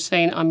Minister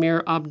Hossein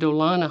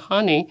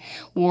Amir-Abdollahian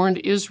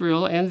warned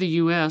Israel and the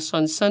U.S.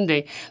 on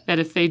Sunday that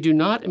if they do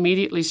not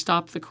immediately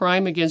stop the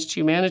crime against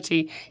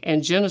humanity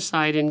and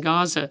genocide in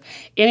Gaza,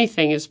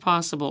 anything is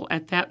possible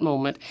at that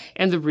moment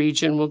and the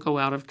region will go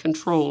out of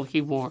control,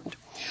 he warned.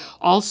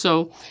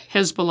 Also,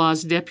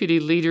 Hezbollah's deputy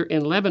leader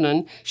in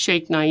Lebanon,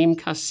 Sheikh Naim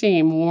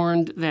Qassem,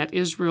 warned that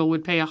Israel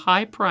would pay a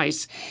high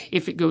price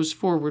if it goes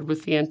forward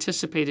with the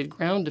anticipated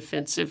ground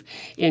offensive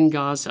in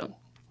Gaza.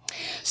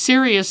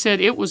 Syria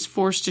said it was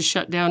forced to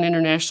shut down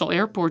international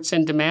airports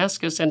in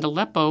Damascus and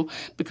Aleppo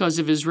because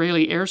of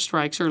Israeli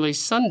airstrikes early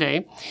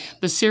Sunday.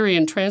 The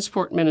Syrian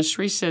Transport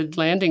Ministry said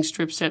landing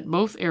strips at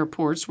both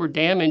airports were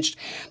damaged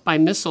by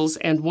missiles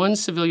and 1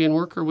 civilian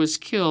worker was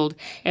killed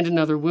and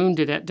another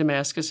wounded at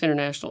Damascus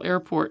International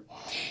Airport.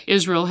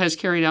 Israel has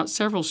carried out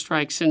several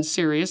strikes in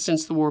Syria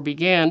since the war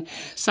began,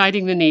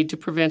 citing the need to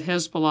prevent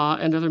Hezbollah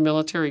and other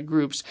military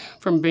groups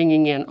from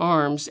bringing in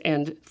arms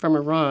and from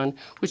Iran,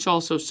 which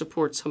also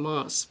supports Hamas.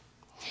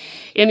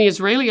 In the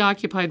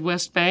Israeli-occupied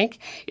West Bank,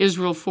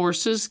 Israel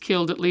forces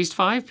killed at least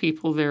 5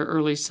 people there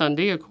early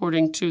Sunday,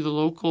 according to the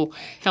local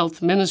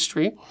health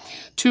ministry.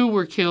 2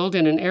 were killed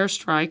in an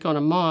airstrike on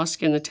a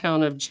mosque in the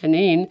town of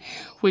Jenin,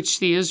 which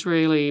the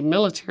Israeli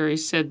military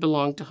said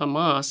belonged to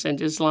Hamas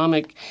and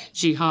Islamic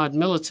Jihad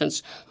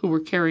militants who were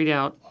carried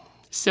out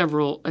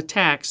several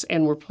attacks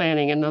and were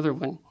planning another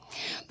one.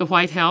 The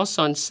White House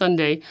on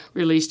Sunday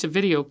released a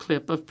video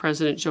clip of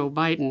President Joe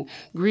Biden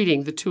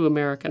greeting the 2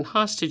 American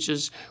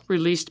hostages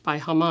released by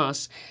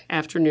Hamas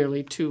after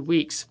nearly 2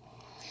 weeks.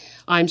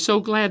 "I'm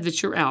so glad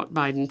that you're out,"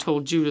 Biden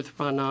told Judith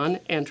Raanan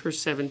and her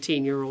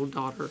 17-year-old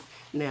daughter,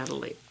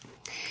 Natalie.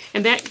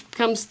 And that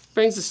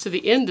brings us to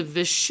the end of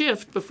this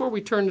shift. Before we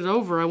turn it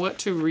over, I want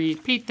to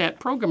repeat that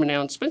program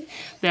announcement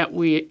that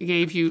we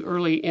gave you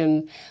early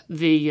in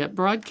the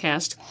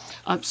broadcast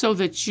so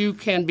that you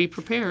can be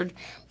prepared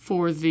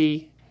for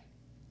the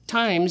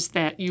times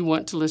that you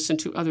want to listen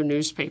to other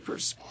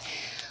newspapers.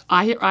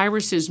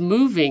 Iris is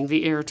moving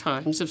the air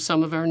times of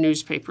some of our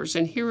newspapers,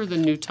 and here are the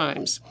new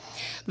times.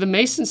 The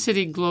Mason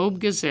City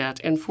Globe-Gazette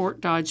and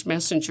Fort Dodge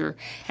Messenger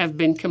have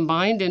been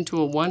combined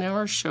into a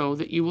 1-hour show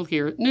that you will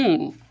hear at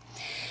noon.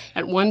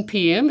 At 1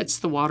 p.m., it's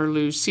the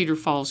Waterloo Cedar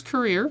Falls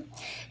Courier.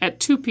 At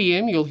 2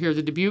 p.m., you'll hear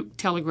the Dubuque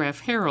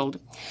Telegraph Herald.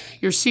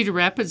 Your Cedar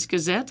Rapids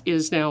Gazette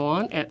is now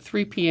on at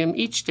 3 p.m.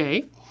 each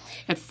day.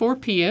 At 4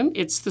 p.m.,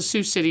 it's the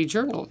Sioux City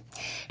Journal.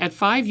 At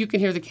 5, you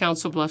can hear the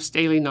Council Bluffs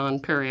Daily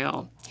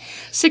Nonpareil.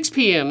 6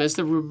 p.m. is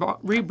the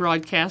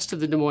rebroadcast of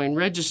the Des Moines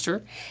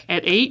Register.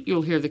 At 8,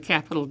 you'll hear the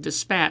Capital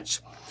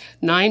Dispatch.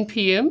 9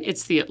 p.m.,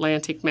 it's the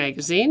Atlantic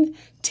Magazine.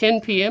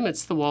 10 p.m.,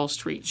 it's the Wall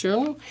Street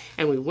Journal.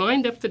 And we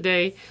wind up the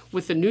day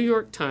with the New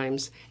York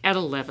Times at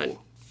 11.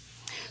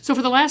 So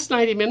for the last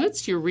 90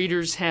 minutes, your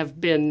readers have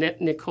been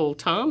Nicole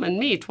Tom and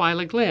me,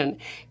 Twyla Glenn.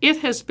 It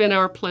has been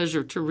our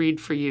pleasure to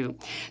read for you.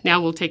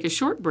 Now we'll take a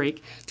short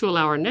break to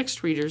allow our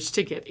next readers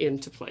to get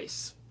into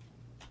place.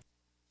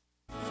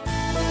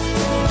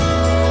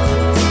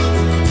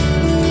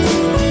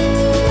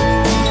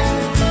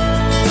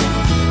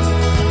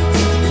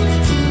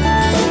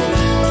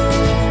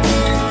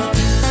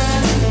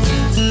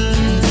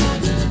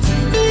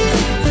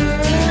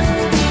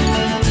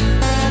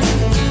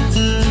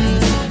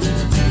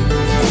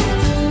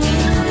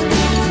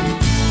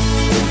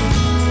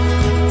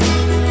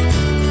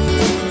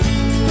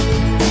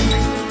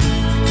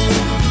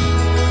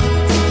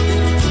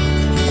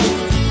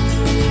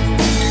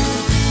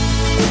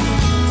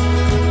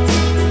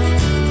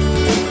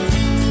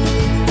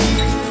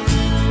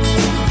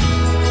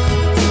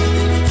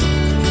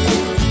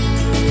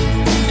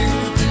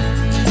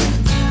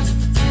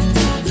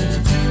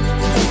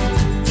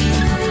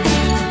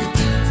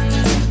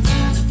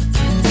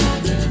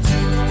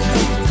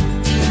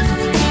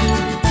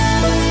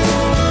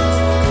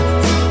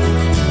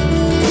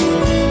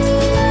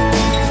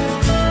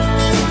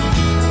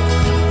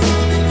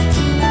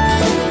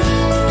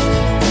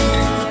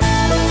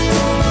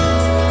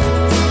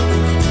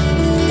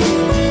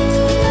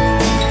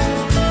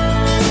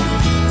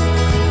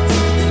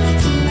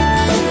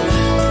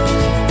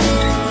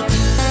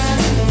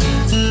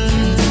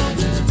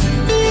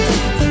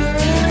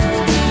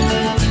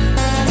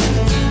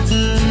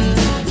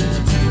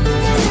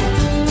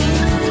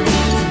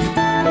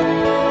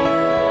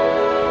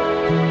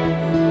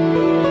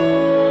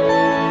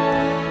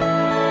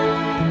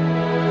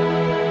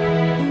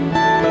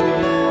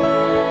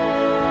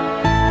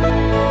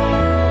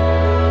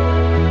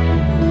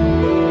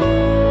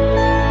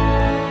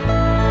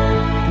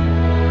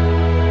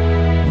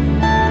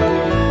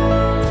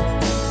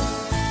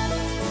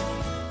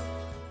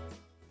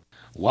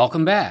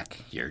 Welcome back.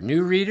 Your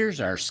new readers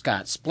are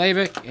Scott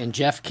Splavik and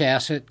Jeff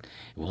Cassett.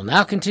 We'll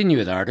now continue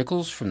with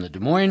articles from the Des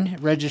Moines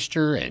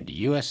Register and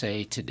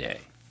USA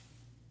Today.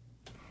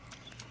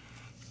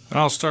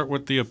 I'll start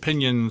with the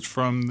opinions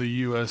from the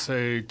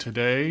USA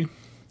Today.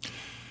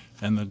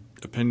 And the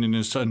opinion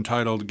is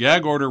entitled,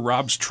 "Gag Order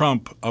Robs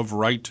Trump of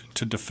Right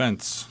to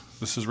Defense."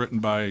 This is written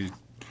by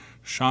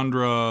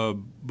Chandra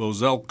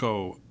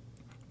Bozelko,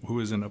 who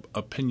is an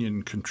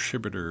opinion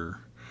contributor.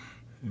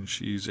 And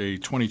she's a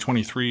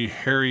 2023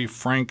 Harry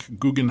Frank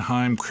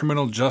Guggenheim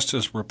Criminal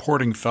Justice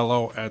Reporting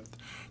Fellow at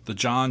the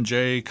John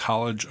Jay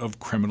College of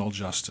Criminal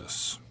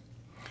Justice.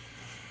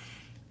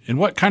 In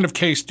what kind of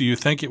case do you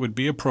think it would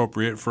be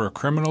appropriate for a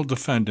criminal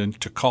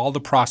defendant to call the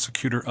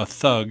prosecutor a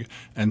thug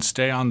and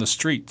stay on the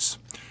streets?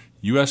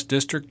 U.S.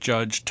 District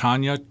Judge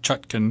Tanya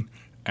Chutkan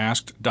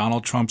asked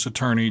Donald Trump's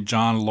attorney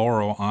John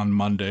Lauro on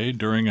Monday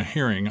during a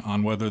hearing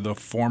on whether the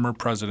former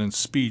president's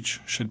speech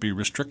should be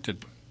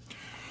restricted.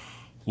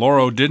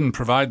 Lauro didn't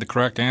provide the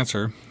correct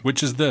answer,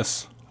 which is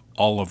this: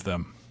 all of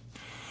them.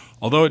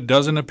 Although it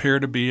doesn't appear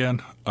to be a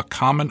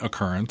common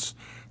occurrence,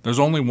 there's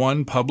only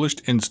one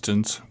published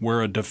instance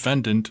where a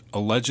defendant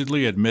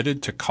allegedly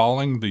admitted to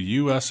calling the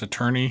U.S.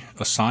 attorney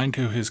assigned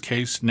to his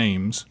case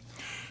names.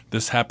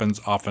 This happens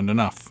often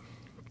enough.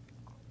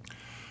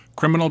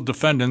 Criminal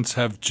defendants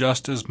have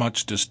just as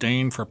much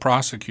disdain for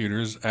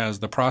prosecutors as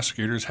the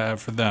prosecutors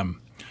have for them.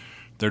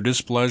 Their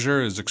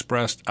displeasure is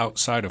expressed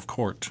outside of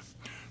court.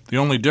 The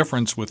only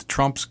difference with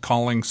Trump's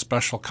calling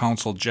special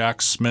counsel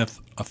Jack Smith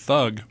a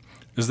thug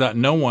is that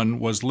no one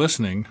was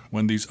listening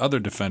when these other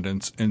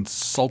defendants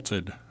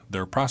insulted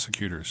their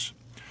prosecutors.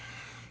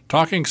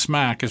 Talking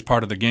smack is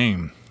part of the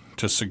game.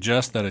 To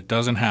suggest that it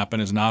doesn't happen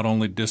is not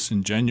only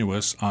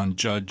disingenuous on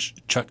Judge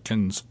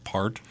Chutkan's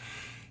part,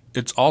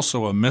 it's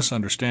also a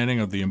misunderstanding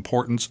of the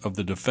importance of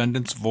the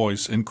defendant's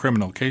voice in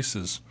criminal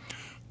cases,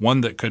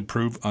 one that could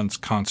prove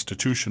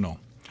unconstitutional.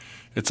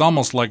 It's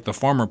almost like the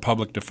former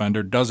public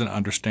defender doesn't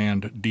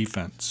understand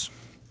defense.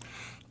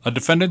 A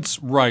defendant's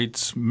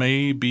rights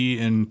may be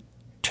in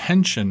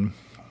tension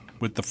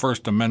with the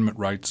First Amendment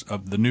rights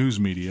of the news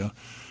media,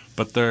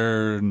 but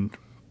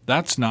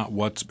that's not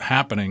what's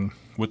happening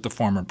with the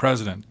former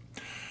president.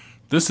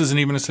 This isn't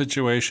even a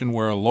situation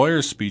where a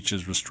lawyer's speech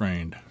is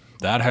restrained.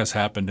 That has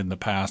happened in the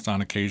past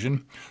on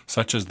occasion,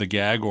 such as the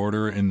gag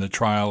order in the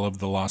trial of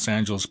the Los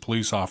Angeles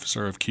police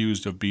officer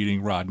accused of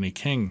beating Rodney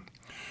King.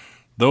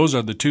 Those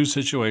are the two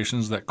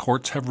situations that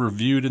courts have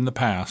reviewed in the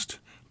past,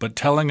 but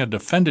telling a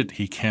defendant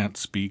he can't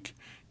speak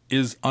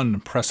is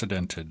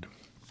unprecedented.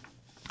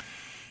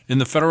 In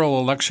the federal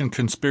election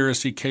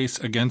conspiracy case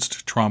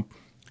against Trump,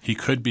 he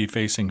could be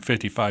facing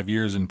 55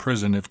 years in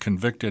prison if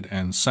convicted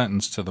and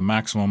sentenced to the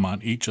maximum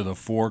on each of the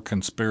 4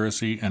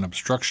 conspiracy and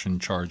obstruction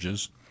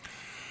charges.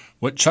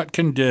 What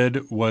Chutkan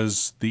did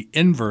was the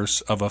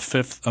inverse of a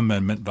Fifth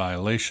Amendment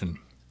violation.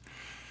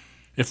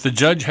 If the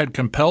judge had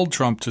compelled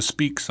Trump to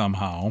speak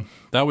somehow,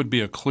 that would be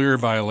a clear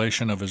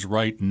violation of his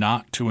right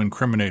not to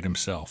incriminate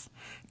himself,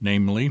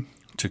 namely,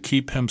 to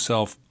keep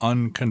himself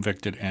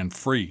unconvicted and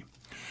free.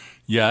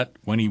 Yet,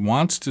 when he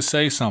wants to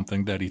say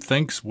something that he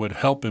thinks would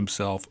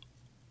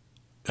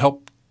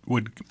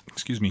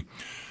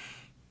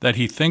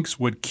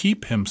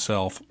keep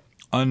himself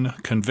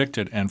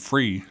unconvicted and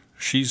free,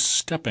 she's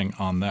stepping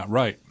on that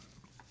right.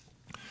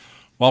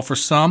 While for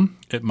some,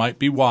 it might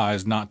be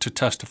wise not to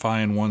testify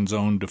in one's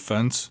own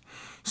defense,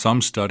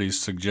 some studies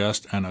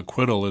suggest an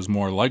acquittal is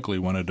more likely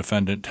when a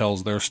defendant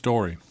tells their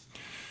story.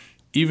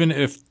 Even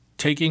if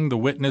taking the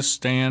witness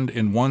stand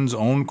in one's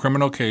own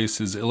criminal case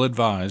is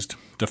ill-advised,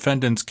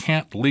 defendants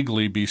can't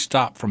legally be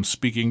stopped from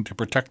speaking to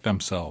protect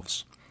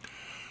themselves.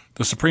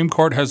 The Supreme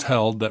Court has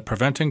held that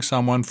preventing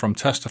someone from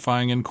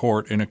testifying in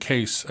court in a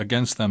case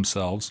against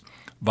themselves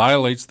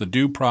violates the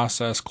Due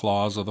Process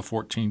Clause of the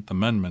 14th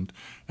Amendment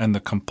and the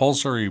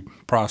Compulsory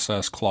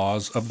Process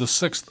Clause of the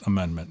 6th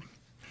Amendment.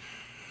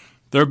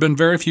 There have been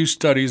very few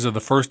studies of the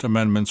First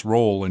Amendment's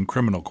role in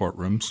criminal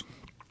courtrooms.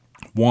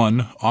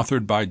 One,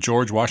 authored by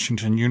George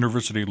Washington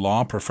University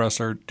law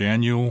professor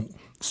Daniel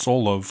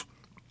Solove,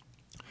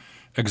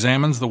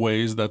 examines the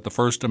ways that the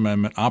First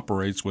Amendment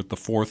operates with the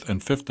Fourth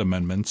and Fifth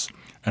Amendments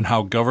and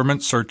how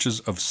government searches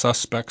of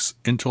suspects'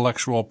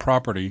 intellectual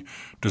property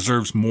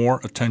deserves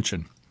more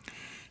attention.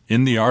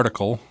 In the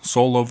article,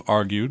 Solove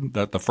argued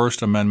that the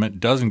First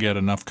Amendment doesn't get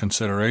enough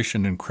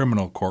consideration in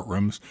criminal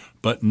courtrooms,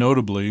 but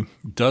notably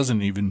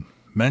doesn't even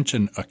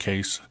mention a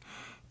case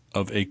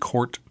of a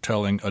court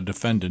telling a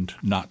defendant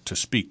not to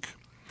speak.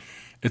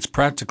 It's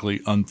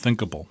practically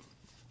unthinkable.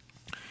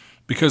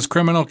 Because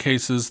criminal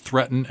cases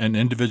threaten an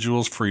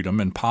individual's freedom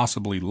and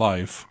possibly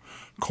life,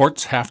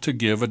 courts have to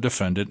give a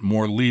defendant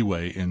more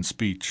leeway in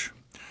speech.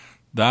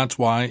 That's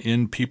why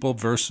in People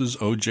v.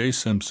 O.J.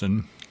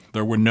 Simpson,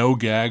 there were no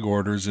gag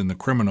orders in the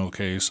criminal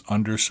case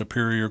under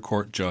Superior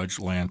Court Judge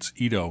Lance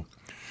Ito.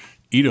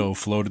 Ito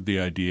floated the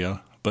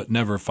idea, but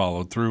never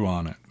followed through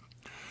on it.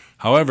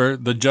 However,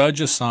 the judge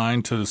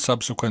assigned to the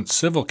subsequent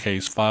civil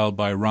case filed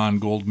by Ron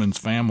Goldman's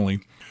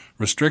family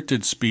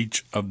restricted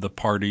speech of the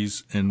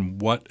parties in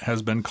what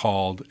has been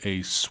called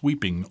a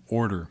sweeping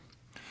order.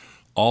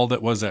 All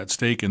that was at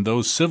stake in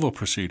those civil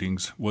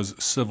proceedings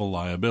was civil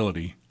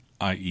liability,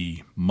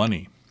 i.e.,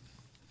 money.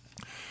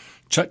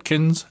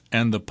 Chutkan's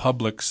and the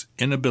public's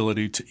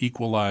inability to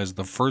equalize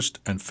the First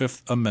and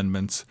Fifth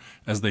Amendments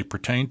as they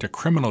pertain to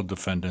criminal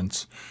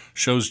defendants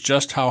shows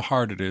just how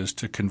hard it is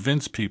to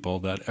convince people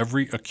that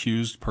every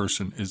accused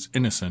person is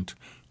innocent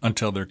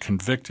until they're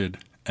convicted,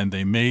 and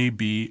they may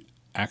be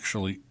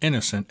actually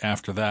innocent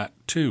after that,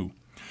 too.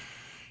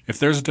 If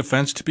there's a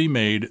defense to be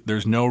made,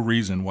 there's no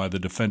reason why the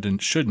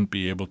defendant shouldn't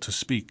be able to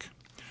speak.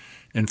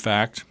 In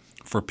fact,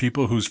 for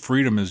people whose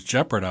freedom is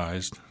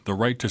jeopardized, the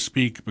right to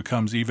speak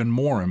becomes even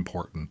more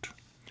important.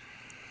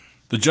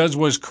 The judge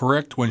was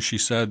correct when she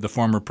said the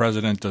former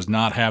president does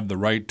not have the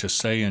right to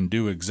say and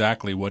do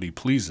exactly what he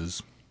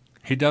pleases.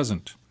 He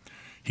doesn't.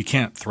 He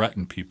can't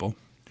threaten people.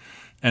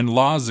 And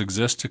laws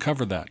exist to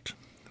cover that.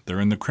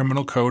 They're in the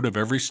criminal code of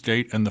every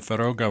state and the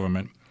federal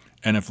government,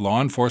 and if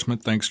law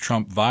enforcement thinks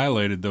Trump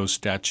violated those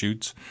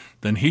statutes,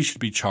 then he should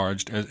be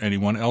charged as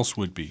anyone else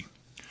would be.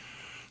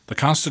 The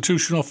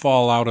constitutional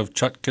fallout of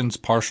Chutkan's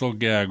partial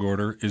gag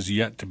order is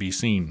yet to be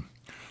seen.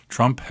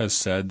 Trump has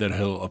said that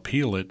he'll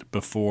appeal it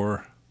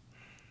before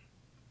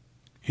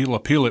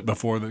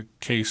the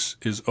case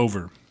is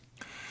over.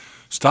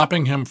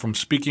 Stopping him from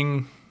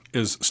speaking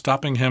is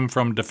stopping him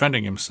from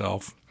defending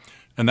himself,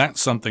 and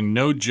that's something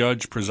no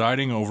judge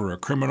presiding over a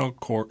criminal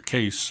court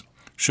case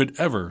should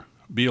ever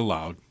be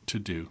allowed to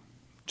do.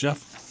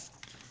 Jeff?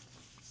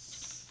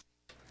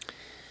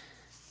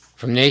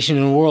 From Nation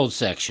and World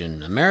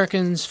section,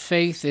 Americans'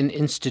 faith in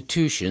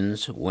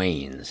institutions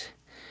wanes.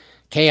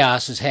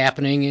 Chaos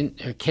happening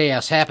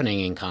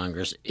in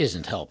Congress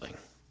isn't helping.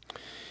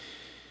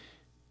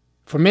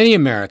 For many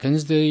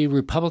Americans, the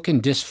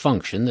Republican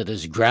dysfunction that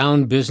has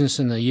ground business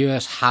in the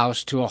U.S.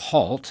 House to a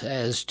halt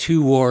as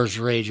two wars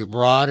rage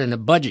abroad and a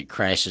budget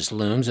crisis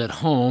looms at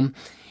home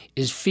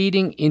is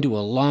feeding into a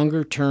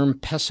longer-term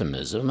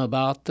pessimism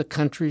about the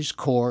country's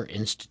core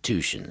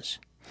institutions.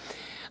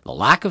 The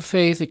lack of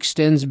faith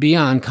extends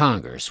beyond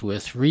Congress,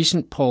 with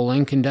recent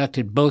polling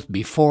conducted both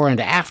before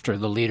and after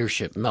the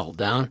leadership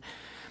meltdown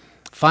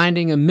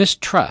finding a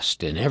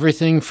mistrust in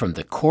everything from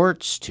the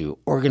courts to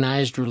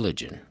organized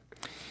religion.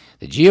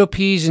 The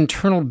GOP's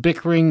internal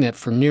bickering that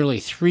for nearly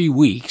 3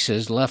 weeks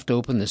has left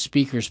open the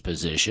Speaker's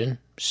position,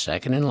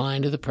 second in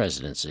line to the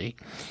presidency,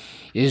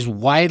 is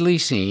widely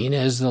seen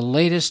as the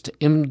latest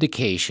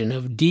indication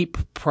of deep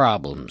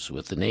problems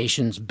with the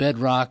nation's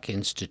bedrock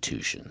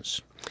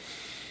institutions.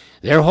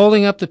 They're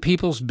holding up the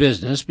people's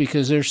business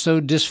because they're so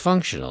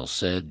dysfunctional,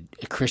 said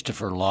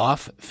Christopher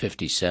Loff,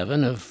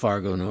 57, of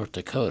Fargo, North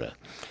Dakota.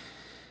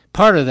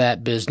 Part of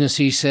that business,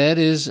 he said,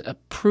 is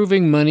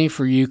approving money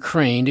for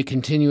Ukraine to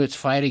continue its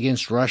fight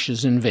against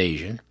Russia's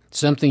invasion,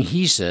 something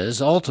he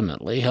says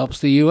ultimately helps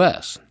the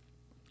U.S.,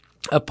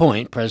 a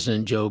point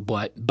President Joe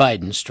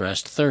Biden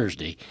stressed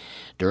Thursday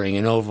during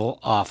an Oval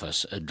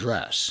Office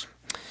address.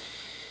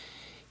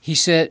 He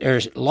said,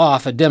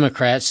 Loff, a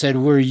Democrat, said,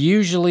 "We're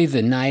usually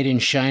the knight in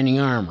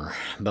shining armor,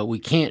 but we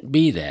can't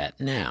be that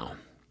now."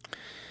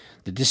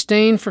 The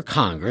disdain for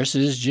Congress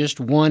is just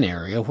one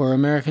area where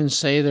Americans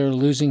say they're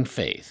losing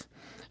faith.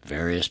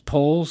 Various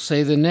polls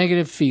say the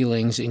negative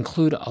feelings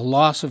include a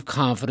loss of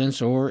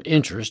confidence or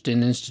interest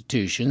in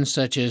institutions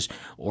such as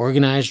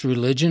organized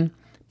religion,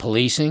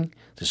 policing,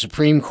 the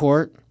Supreme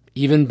Court,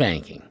 even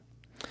banking.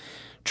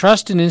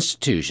 Trust in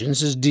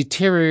institutions has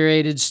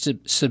deteriorated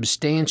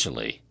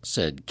substantially,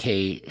 said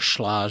Kay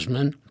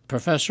Schlossman,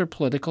 professor of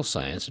political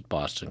science at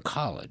Boston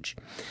College.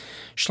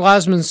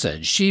 Schlossman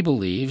said she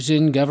believes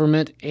in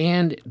government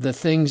and the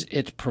things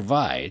it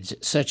provides,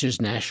 such as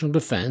national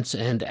defense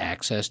and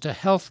access to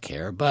health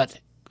care, but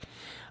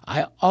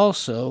I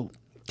also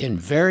can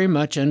very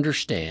much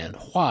understand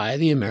why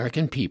the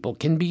American people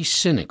can be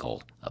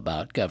cynical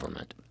about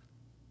government.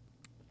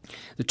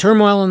 The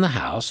turmoil in the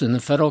House in the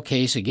federal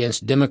case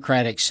against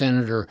Democratic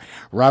Senator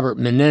Robert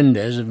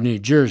Menendez of New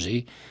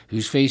Jersey,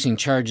 who's facing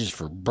charges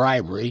for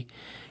bribery,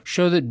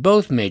 show that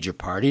both major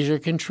parties are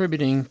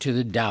contributing to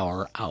the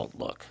dour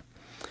outlook.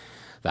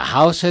 The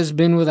House has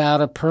been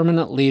without a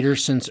permanent leader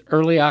since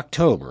early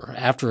October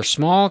after a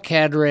small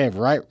cadre of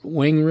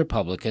right-wing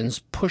Republicans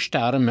pushed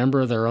out a member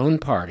of their own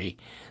party,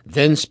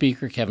 then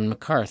Speaker Kevin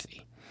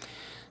McCarthy.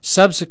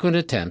 Subsequent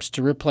attempts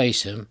to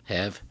replace him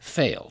have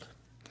failed.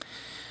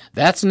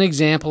 That's an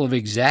example of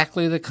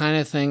exactly the kind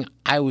of thing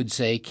I would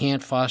say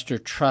can't foster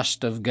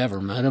trust of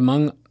government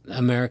among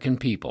American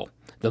people.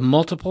 The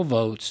multiple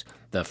votes,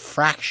 the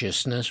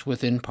fractiousness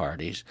within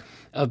parties,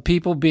 of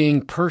people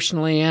being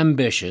personally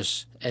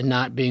ambitious and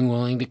not being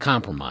willing to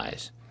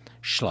compromise,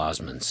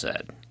 Schlossman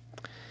said.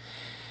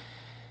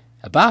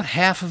 About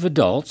half of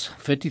adults,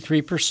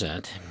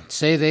 53%,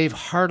 say they've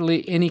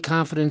hardly any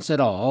confidence at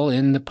all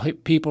in the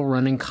people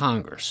running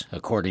Congress,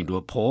 according to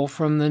a poll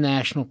from the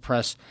National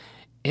Press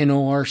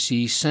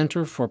NORC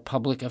Center for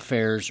Public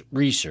Affairs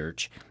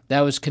Research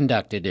that was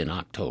conducted in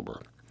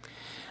October.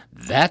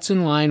 That's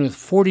in line with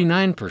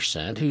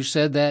 49% who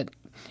said that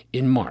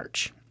in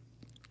March.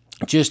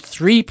 Just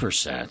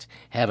 3%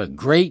 have a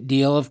great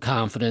deal of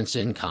confidence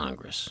in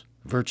Congress,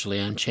 virtually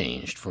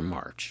unchanged from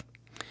March.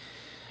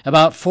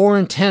 About 4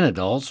 in 10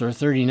 adults, or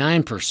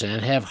 39%,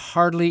 have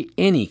hardly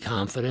any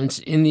confidence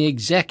in the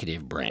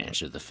executive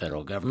branch of the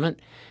federal government,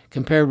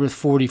 compared with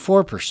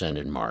 44%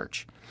 in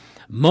March.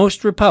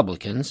 Most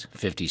Republicans,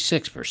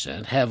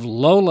 56%, have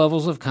low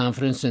levels of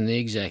confidence in the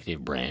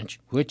executive branch,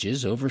 which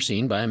is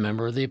overseen by a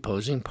member of the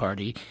opposing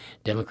party,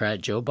 Democrat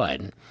Joe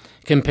Biden,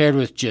 compared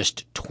with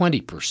just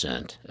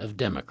 20% of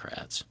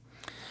Democrats.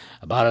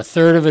 About a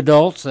third of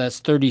adults, that's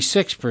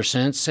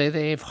 36%, say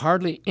they have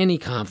hardly any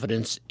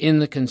confidence in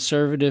the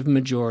conservative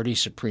majority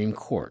Supreme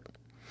Court,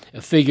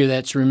 a figure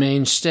that's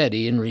remained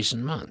steady in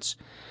recent months.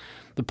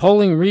 The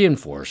polling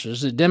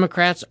reinforces that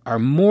Democrats are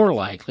more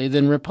likely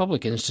than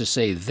Republicans to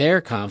say their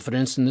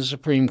confidence in the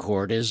Supreme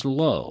Court is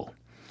low.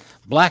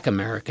 Black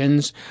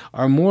Americans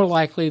are more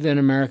likely than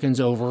Americans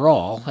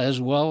overall,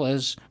 as well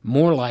as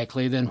more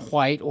likely than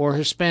white or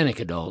Hispanic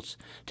adults,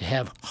 to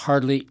have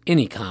hardly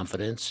any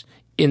confidence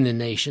in the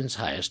nation's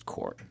highest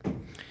court.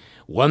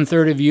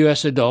 1/3 of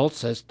U.S.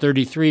 adults, that's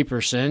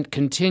 33%,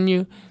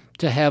 continue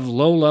to have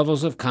low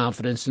levels of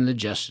confidence in the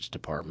Justice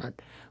Department,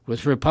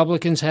 with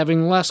Republicans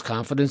having less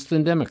confidence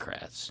than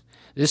Democrats.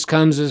 This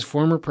comes as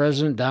former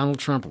President Donald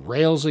Trump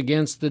rails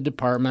against the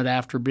department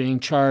after being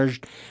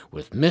charged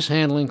with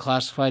mishandling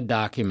classified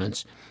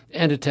documents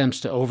and attempts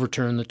to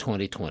overturn the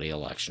 2020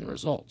 election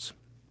results.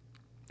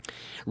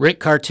 Rick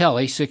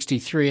Cartelli,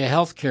 63, a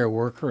healthcare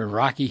worker in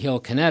Rocky Hill,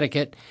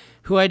 Connecticut,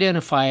 who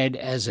identified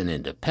as an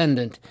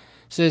independent,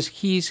 says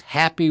he's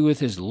happy with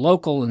his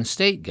local and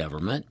state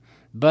government,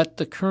 but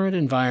the current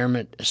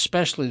environment,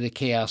 especially the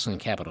chaos on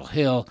Capitol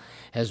Hill,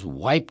 has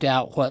wiped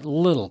out what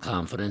little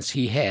confidence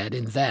he had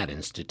in that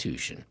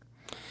institution.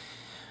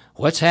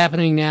 What's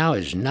happening now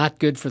is not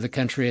good for the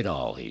country at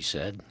all, he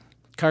said.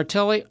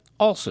 Cartelli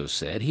also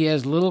said he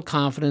has little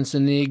confidence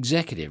in the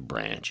executive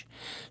branch,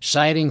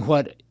 citing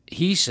what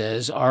he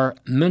says are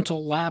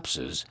mental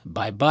lapses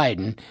by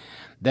Biden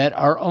that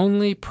are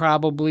only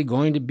probably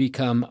going to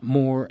become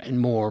more and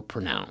more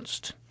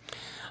pronounced.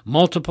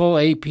 Multiple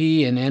AP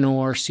and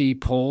NORC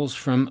polls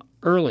from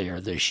earlier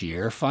this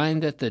year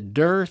find that the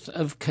dearth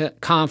of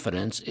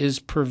confidence is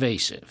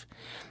pervasive,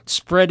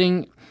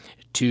 spreading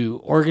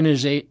to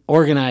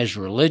organized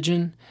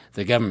religion,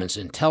 the government's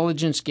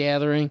intelligence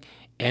gathering,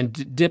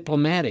 and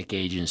diplomatic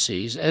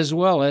agencies, as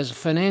well as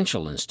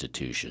financial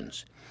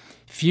institutions.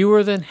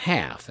 Fewer than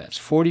half, that's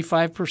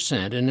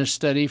 45% in a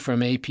study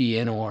from AP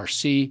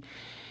NORC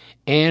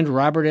and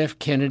Robert F.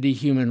 Kennedy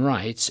Human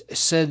Rights,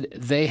 said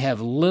they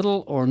have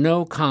little or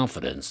no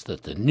confidence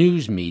that the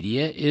news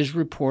media is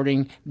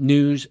reporting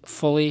news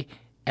fully,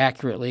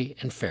 accurately,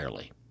 and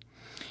fairly.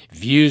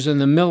 Views in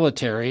the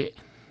military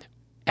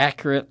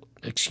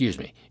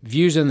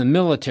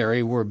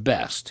were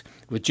best,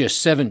 with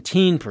just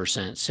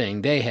 17%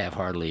 saying they have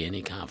hardly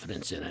any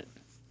confidence in it.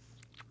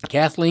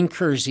 Kathleen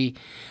Kersey,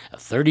 a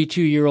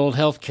 32-year-old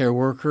healthcare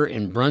worker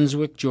in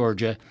Brunswick,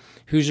 Georgia,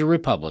 who's a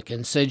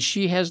Republican, said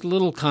she has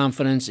little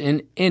confidence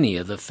in any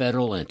of the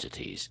federal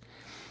entities,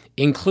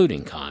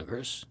 including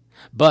Congress,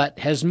 but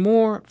has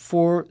more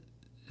for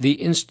the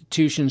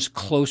institutions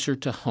closer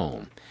to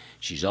home.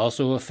 She's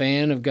also a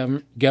fan of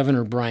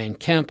Governor Brian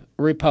Kemp,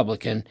 a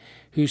Republican,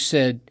 who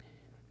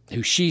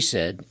she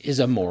said is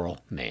a moral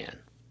man.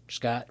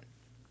 Scott?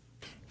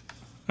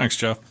 Thanks,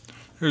 Jeff.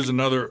 Here's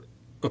another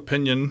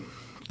opinion.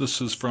 This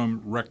is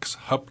from Rex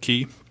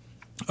Hupke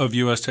of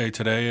USA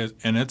Today,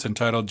 and it's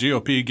entitled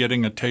GOP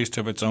Getting a Taste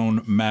of Its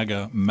Own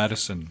MAGA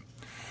Medicine.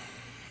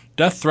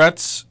 Death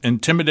threats,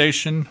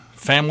 intimidation,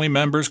 family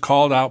members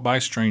called out by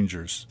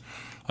strangers.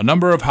 A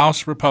number of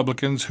House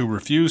Republicans who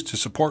refused to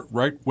support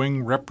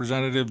right-wing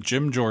Representative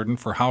Jim Jordan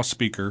for House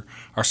Speaker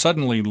are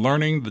suddenly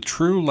learning the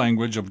true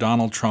language of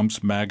Donald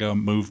Trump's MAGA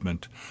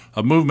movement,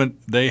 a movement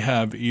they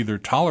have either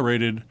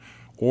tolerated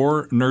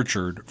or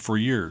nurtured for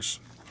years.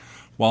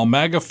 While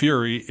MAGA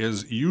fury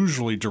is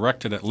usually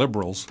directed at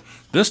liberals,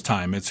 this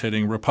time it's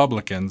hitting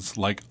Republicans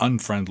like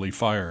unfriendly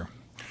fire.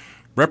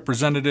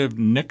 Representative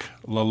Nick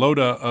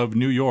LaLota of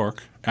New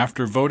York,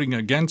 after voting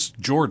against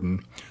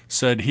Jordan,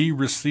 said he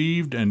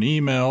received an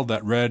email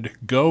that read,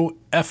 "Go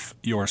F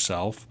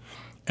yourself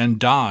and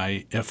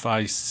die if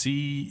I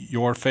see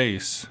your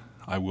face.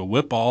 I will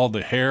whip all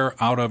the hair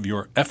out of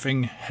your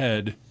effing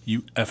head,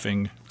 you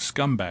effing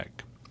scumbag."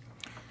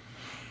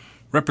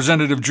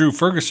 Representative Drew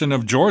Ferguson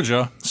of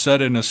Georgia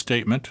said in a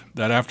statement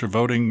that after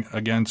voting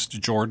against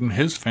Jordan,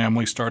 his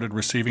family started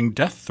receiving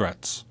death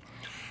threats.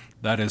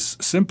 That is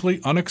simply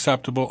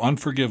unacceptable,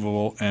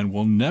 unforgivable, and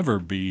will never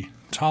be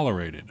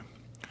tolerated.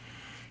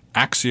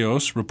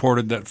 Axios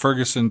reported that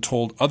Ferguson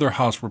told other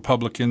House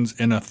Republicans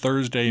in a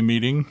Thursday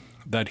meeting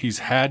that he's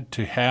had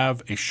to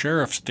have a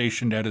sheriff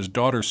stationed at his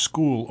daughter's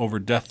school over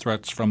death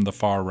threats from the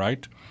far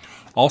right,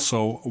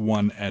 also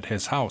one at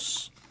his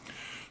house.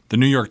 The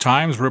New York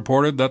Times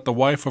reported that the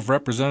wife of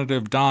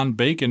Representative Don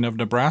Bacon of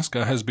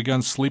Nebraska has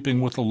begun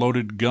sleeping with a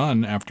loaded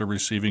gun after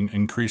receiving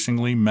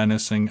increasingly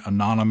menacing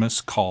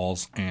anonymous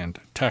calls and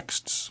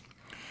texts.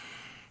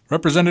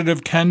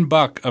 Representative Ken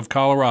Buck of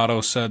Colorado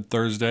said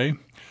Thursday,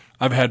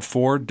 "I've had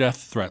 4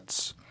 death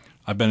threats.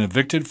 I've been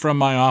evicted from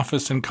my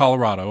office in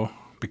Colorado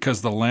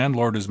because the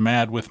landlord is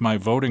mad with my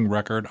voting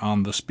record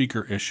on the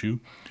speaker issue,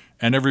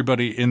 and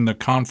everybody in the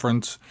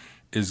conference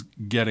is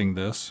getting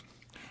this.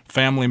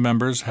 Family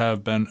members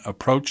have been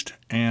approached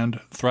and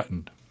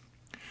threatened.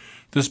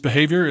 This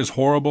behavior is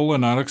horrible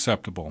and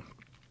unacceptable.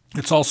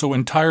 It's also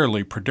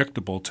entirely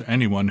predictable to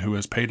anyone who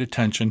has paid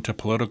attention to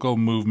political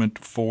movement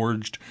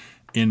forged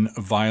in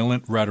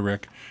violent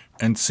rhetoric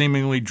and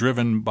seemingly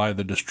driven by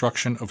the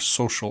destruction of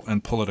social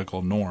and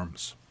political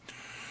norms.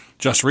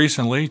 Just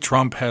recently,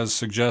 Trump has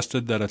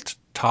suggested that a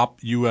top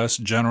U.S.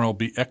 general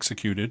be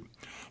executed,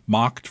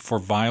 mocked the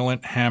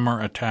violent hammer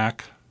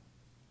attack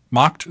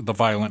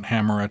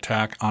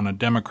on a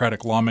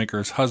Democratic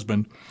lawmaker's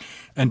husband,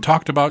 and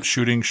talked about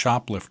shooting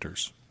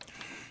shoplifters.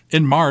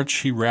 In March,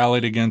 he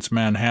rallied against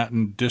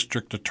Manhattan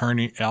District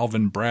Attorney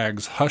Alvin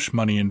Bragg's hush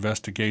money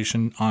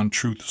investigation on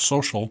Truth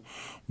Social,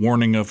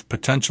 warning of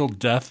potential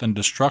death and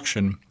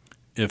destruction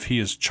if he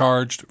is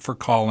charged for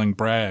calling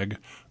Bragg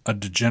a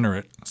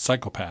degenerate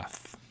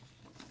psychopath.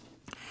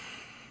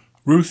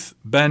 Ruth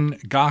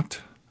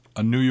Ben-Gott,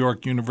 a New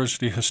York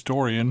University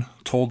historian,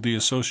 told the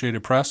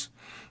Associated Press,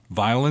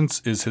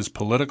 "Violence is his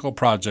political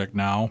project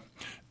now.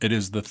 It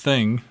is the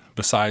thing,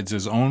 besides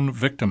his own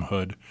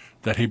victimhood,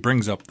 that he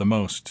brings up the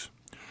most.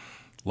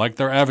 Like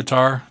their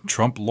avatar,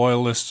 Trump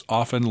loyalists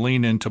often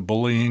lean into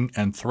bullying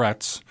and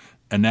threats,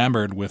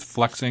 enamored with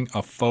flexing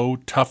a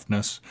faux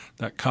toughness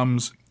that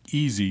comes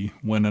easy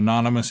when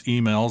anonymous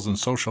emails and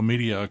social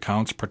media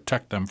accounts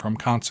protect them from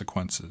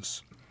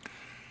consequences.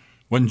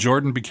 When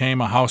Jordan became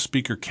a House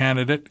Speaker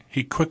candidate,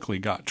 he quickly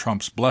got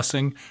Trump's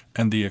blessing,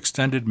 and the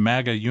extended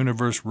MAGA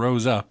universe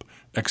rose up,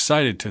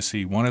 excited to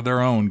see one of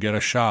their own get a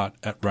shot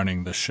at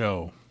running the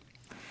show.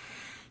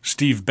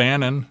 Steve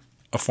Bannon,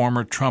 a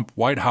former Trump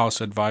White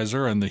House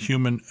advisor and the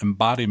human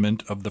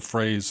embodiment of the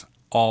phrase,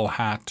 all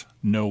hat,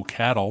 no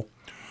cattle,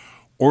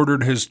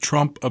 ordered his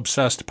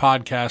Trump-obsessed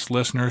podcast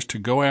listeners to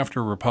go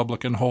after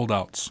Republican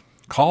holdouts.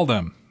 Call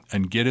them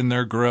and get in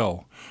their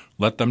grill.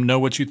 Let them know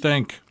what you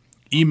think.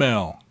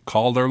 Email,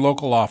 call their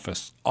local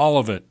office, all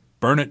of it,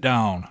 burn it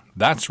down.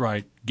 That's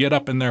right, get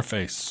up in their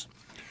face.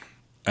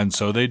 And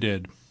so they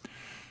did.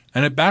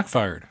 And it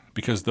backfired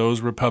because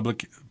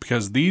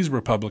these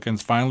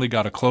Republicans finally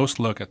got a close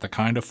look at the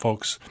kind of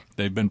folks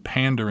they've been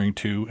pandering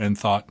to and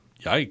thought,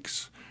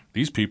 yikes,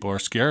 these people are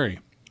scary.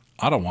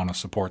 I don't want to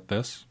support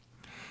this.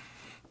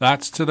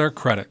 That's to their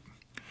credit.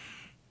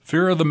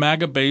 Fear of the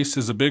MAGA base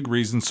is a big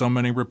reason so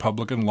many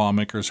Republican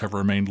lawmakers have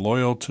remained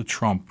loyal to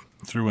Trump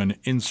through an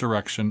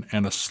insurrection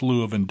and a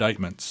slew of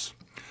indictments.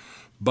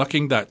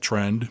 Bucking that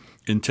trend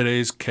in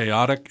today's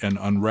chaotic and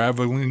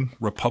unraveling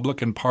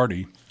Republican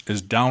Party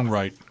is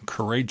downright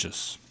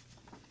courageous.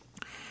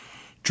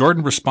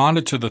 Jordan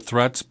responded to the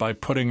threats by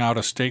putting out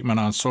a statement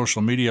on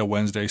social media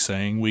Wednesday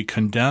saying, "We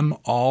condemn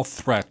all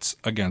threats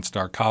against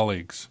our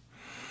colleagues."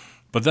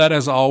 But that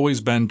has always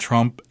been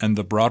Trump and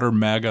the broader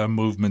MAGA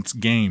movement's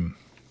game.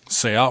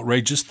 Say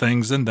outrageous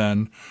things and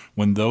then,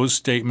 when those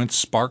statements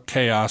spark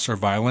chaos or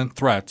violent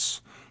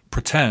threats,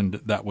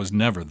 pretend that was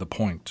never the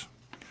point.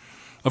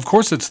 Of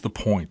course it's the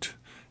point.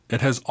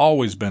 It has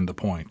always been the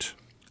point.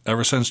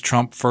 Ever since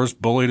Trump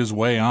first bullied his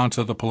way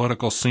onto the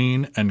political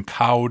scene and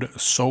cowed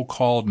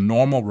so-called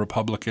normal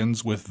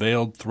Republicans with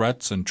veiled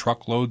threats and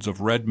truckloads of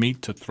red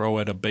meat to throw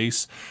at a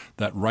base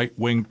that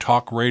right-wing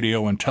talk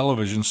radio and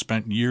television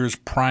spent years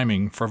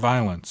priming for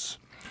violence.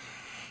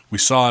 We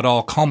saw it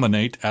all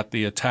culminate at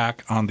the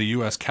attack on the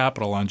U.S.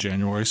 Capitol on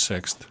January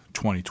 6,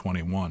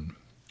 2021.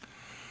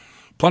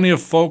 Plenty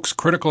of folks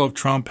critical of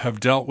Trump have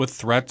dealt with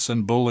threats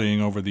and bullying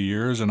over the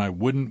years, and I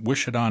wouldn't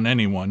wish it on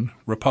anyone,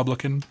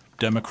 Republican,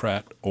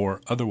 Democrat, or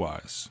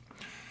otherwise.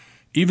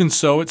 Even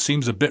so, it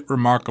seems a bit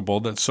remarkable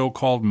that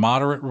so-called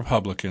moderate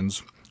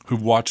Republicans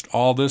who've watched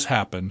all this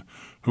happen,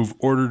 who've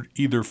ordered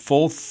either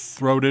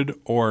full-throated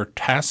or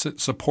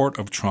tacit support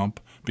of Trump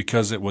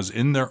because it was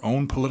in their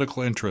own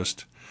political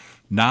interest,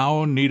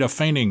 now need a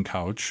fainting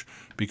couch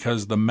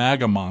because the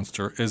MAGA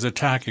monster is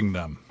attacking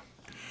them.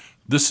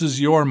 This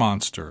is your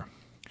monster.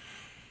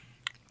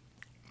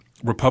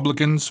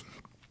 Republicans,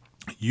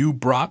 you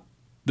brought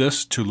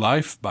this to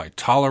life by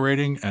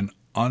tolerating an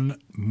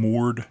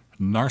unmoored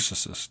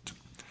narcissist.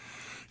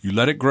 You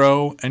let it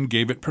grow and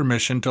gave it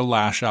permission to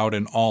lash out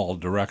in all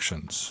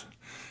directions.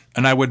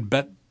 And I would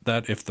bet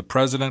that if the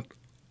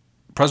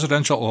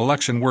presidential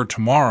election were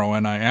tomorrow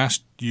and I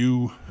asked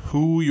you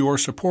who you're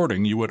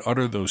supporting, you would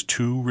utter those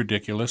two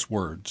ridiculous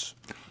words,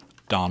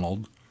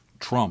 Donald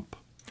Trump.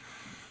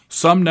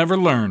 Some never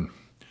learn.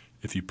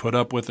 If you put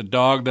up with a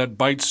dog that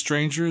bites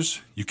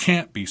strangers, you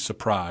can't be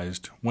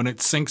surprised when it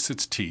sinks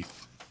its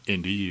teeth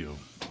into you.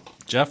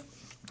 Jeff?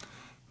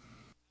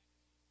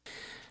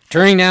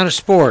 Turning now to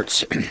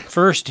sports.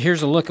 First,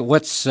 here's a look at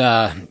what's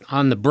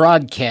on the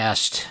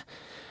broadcast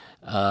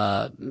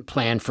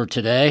plan for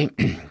today.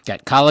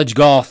 Got college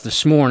golf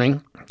this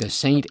morning. The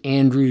St.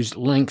 Andrews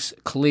Links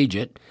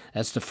Collegiate.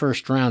 That's the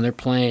first round. They're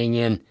playing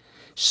in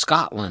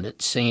Scotland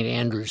at St.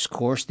 Andrews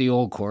Course, the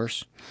old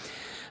course.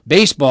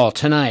 Baseball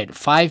tonight,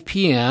 5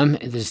 p.m.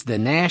 This is the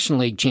National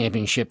League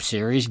Championship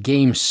Series,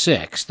 Game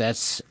 6.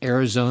 That's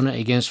Arizona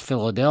against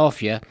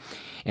Philadelphia.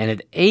 And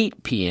at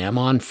 8 p.m.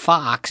 on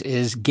Fox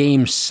is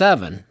Game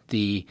 7,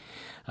 the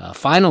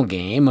final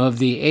game of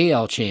the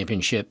AL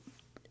Championship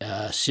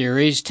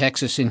Series.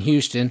 Texas and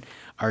Houston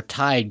are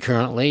tied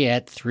currently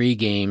at 3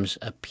 games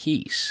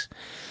apiece.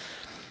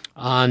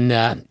 On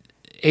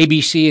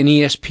ABC and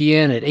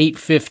ESPN at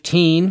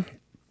 8:15,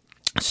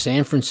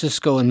 San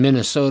Francisco and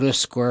Minnesota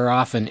square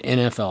off in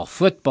NFL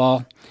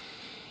football.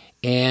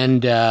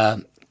 And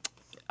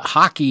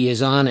hockey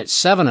is on at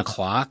 7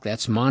 o'clock.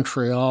 That's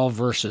Montreal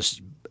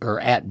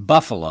at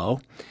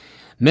Buffalo.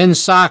 Men's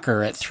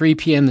soccer at 3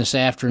 p.m. this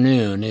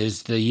afternoon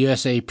is the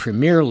USA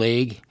Premier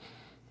League.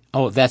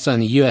 Oh, that's on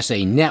the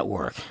USA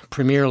Network.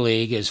 Premier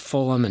League is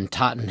Fulham and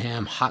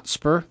Tottenham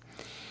Hotspur.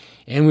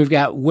 And we've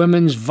got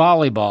women's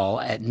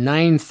volleyball at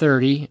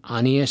 9:30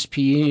 on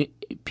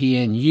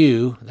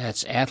ESPNU.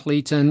 That's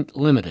Athletes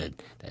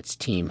Unlimited. That's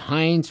Team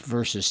Hines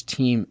versus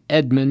Team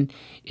Edmond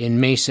in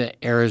Mesa,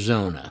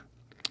 Arizona.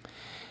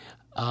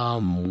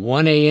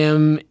 1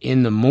 a.m.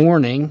 in the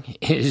morning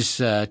is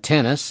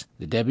tennis,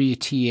 the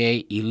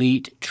WTA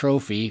Elite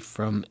Trophy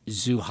from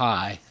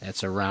Zhuhai.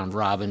 That's a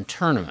round-robin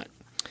tournament.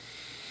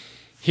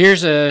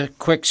 Here's a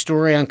quick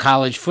story on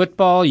college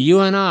football.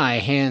 UNI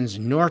hands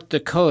North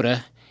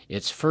Dakota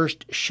its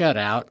first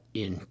shutout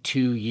in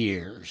 2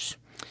 years.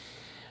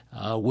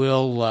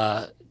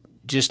 We'll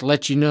just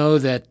let you know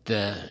that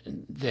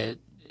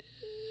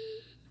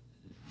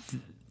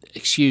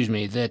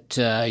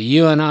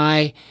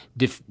UNI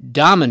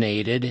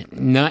dominated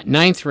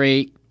ninth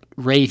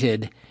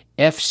rated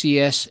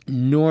FCS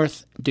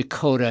North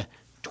Dakota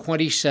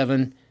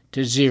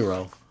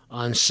 27-0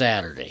 on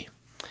Saturday.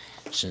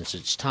 Since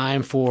it's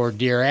time for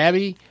Dear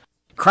Abby,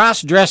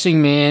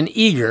 cross-dressing man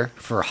eager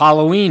for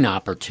Halloween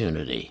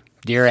opportunity.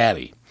 Dear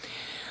Abby,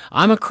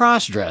 I'm a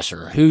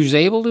cross-dresser who's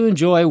able to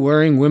enjoy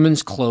wearing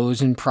women's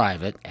clothes in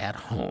private at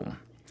home.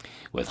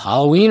 With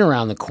Halloween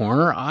around the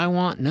corner, I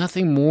want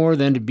nothing more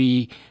than to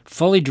be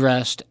fully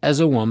dressed as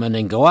a woman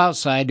and go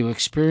outside to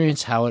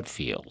experience how it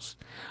feels.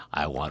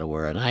 I want to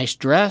wear a nice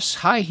dress,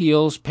 high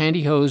heels,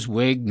 pantyhose,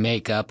 wig,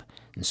 makeup,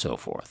 and so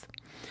forth.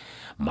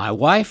 My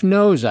wife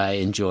knows I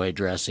enjoy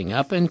dressing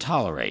up and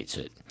tolerates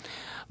it,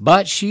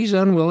 but she's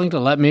unwilling to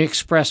let me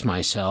express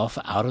myself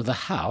out of the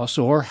house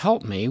or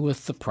help me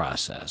with the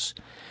process.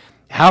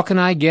 How can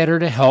I get her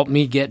to help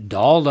me get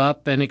dolled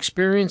up and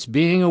experience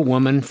being a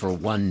woman for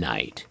one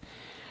night?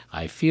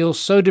 I feel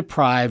so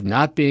deprived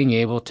not being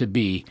able to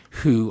be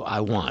who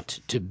I want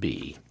to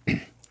be.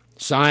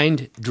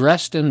 Signed,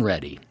 Dressed and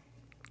Ready.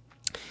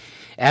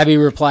 Abby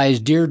replies,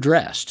 Dear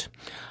Dressed,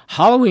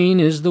 Halloween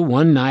is the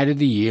one night of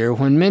the year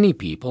when many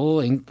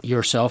people,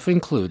 yourself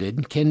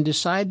included, can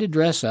decide to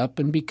dress up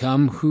and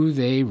become who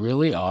they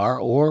really are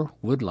or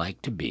would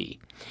like to be.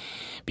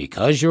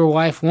 Because your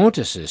wife won't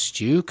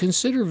assist you,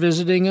 consider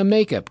visiting a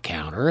makeup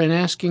counter and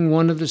asking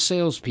one of the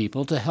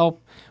salespeople to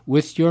help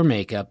with your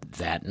makeup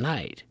that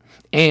night.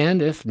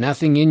 And if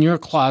nothing in your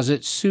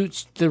closet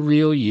suits the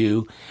real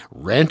you,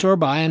 rent or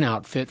buy an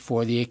outfit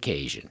for the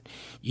occasion.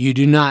 You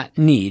do not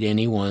need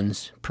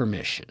anyone's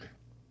permission.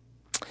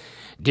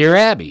 Dear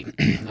Abby,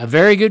 a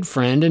very good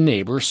friend and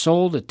neighbor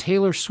sold a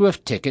Taylor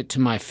Swift ticket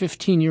to my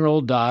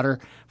 15-year-old daughter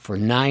for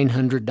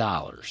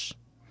 $900.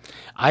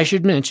 I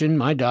should mention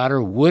my daughter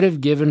would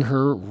have given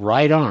her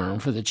right arm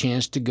for the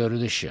chance to go to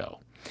the show.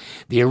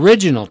 The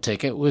original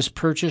ticket was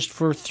purchased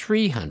for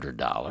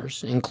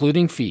 $300,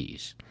 including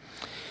fees.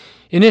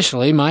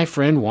 Initially, my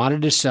friend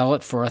wanted to sell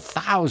it for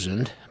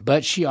 $1,000,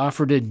 but she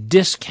offered a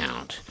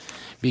discount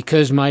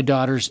because my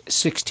daughter's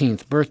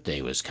 16th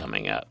birthday was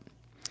coming up.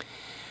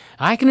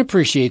 I can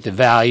appreciate the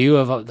value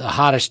of the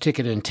hottest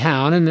ticket in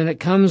town and that it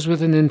comes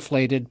with an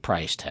inflated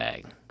price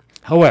tag.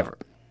 However,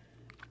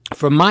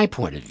 from my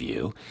point of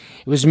view,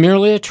 it was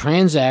merely a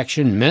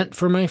transaction meant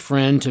for my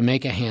friend to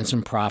make a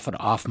handsome profit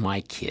off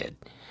my kid.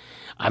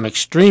 I'm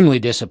extremely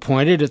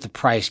disappointed at the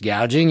price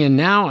gouging, and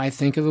now I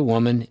think of the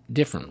woman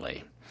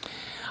differently.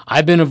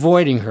 I've been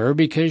avoiding her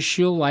because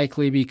she'll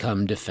likely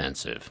become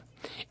defensive.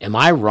 Am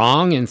I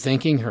wrong in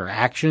thinking her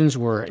actions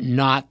were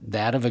not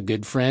that of a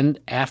good friend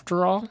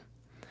after all?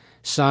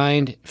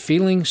 Signed,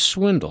 Feeling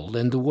Swindled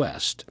in the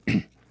West.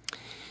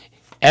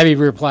 Abby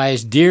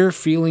replies, Dear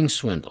Feeling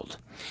Swindled,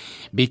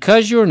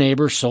 because your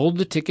neighbor sold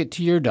the ticket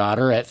to your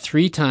daughter at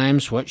 3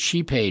 times what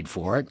she paid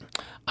for it,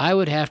 I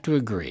would have to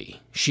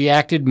agree. She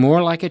acted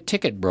more like a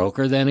ticket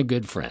broker than a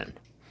good friend.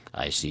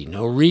 I see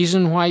no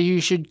reason why you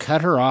should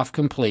cut her off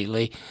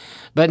completely,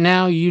 but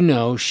now you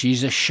know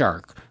she's a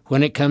shark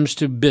when it comes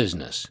to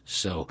business,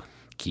 so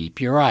keep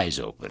your eyes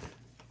open.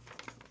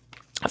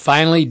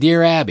 Finally,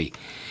 Dear Abby,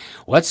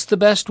 what's the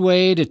best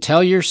way to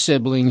tell your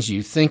siblings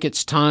you think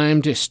it's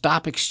time to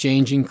stop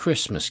exchanging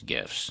Christmas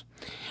gifts?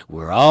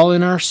 We're all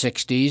in our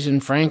 60s,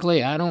 and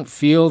frankly, I don't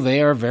feel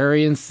they are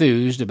very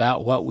enthused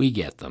about what we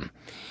get them.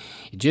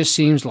 It just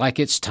seems like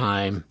it's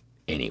time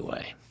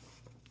anyway.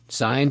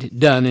 Signed,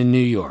 Dunn in New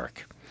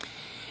York.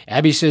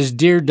 Abby says,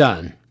 Dear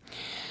Dunn,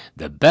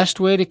 the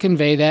best way to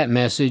convey that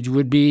message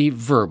would be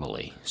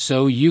verbally,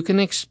 so you can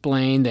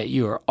explain that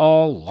you are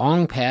all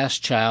long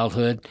past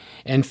childhood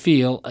and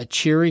feel a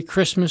cheery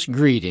Christmas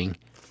greeting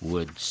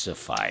would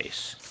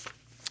suffice.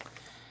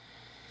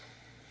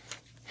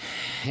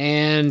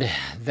 And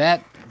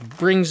that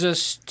brings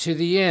us to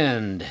the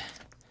end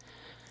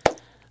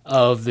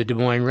of the Des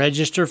Moines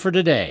Register for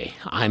today.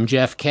 I'm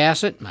Jeff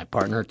Cassett. My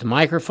partner at the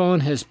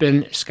microphone has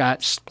been Scott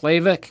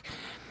Slavik.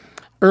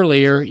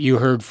 Earlier, you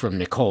heard from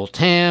Nicole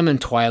Tam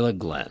and Twyla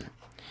Glenn.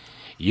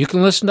 You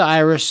can listen to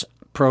Iris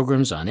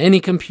programs on any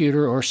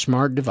computer or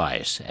smart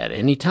device at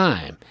any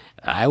time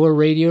at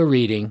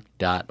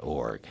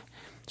iowaradioreading.org.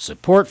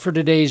 Support for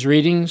today's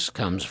readings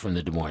comes from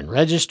the Des Moines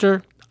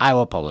Register,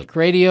 Iowa Public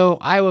Radio,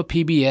 Iowa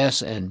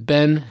PBS, and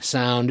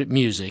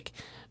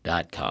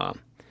bensoundmusic.com.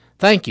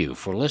 Thank you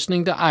for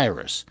listening to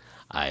Iris,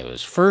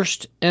 Iowa's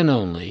first and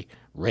only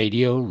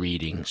radio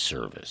reading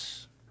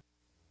service.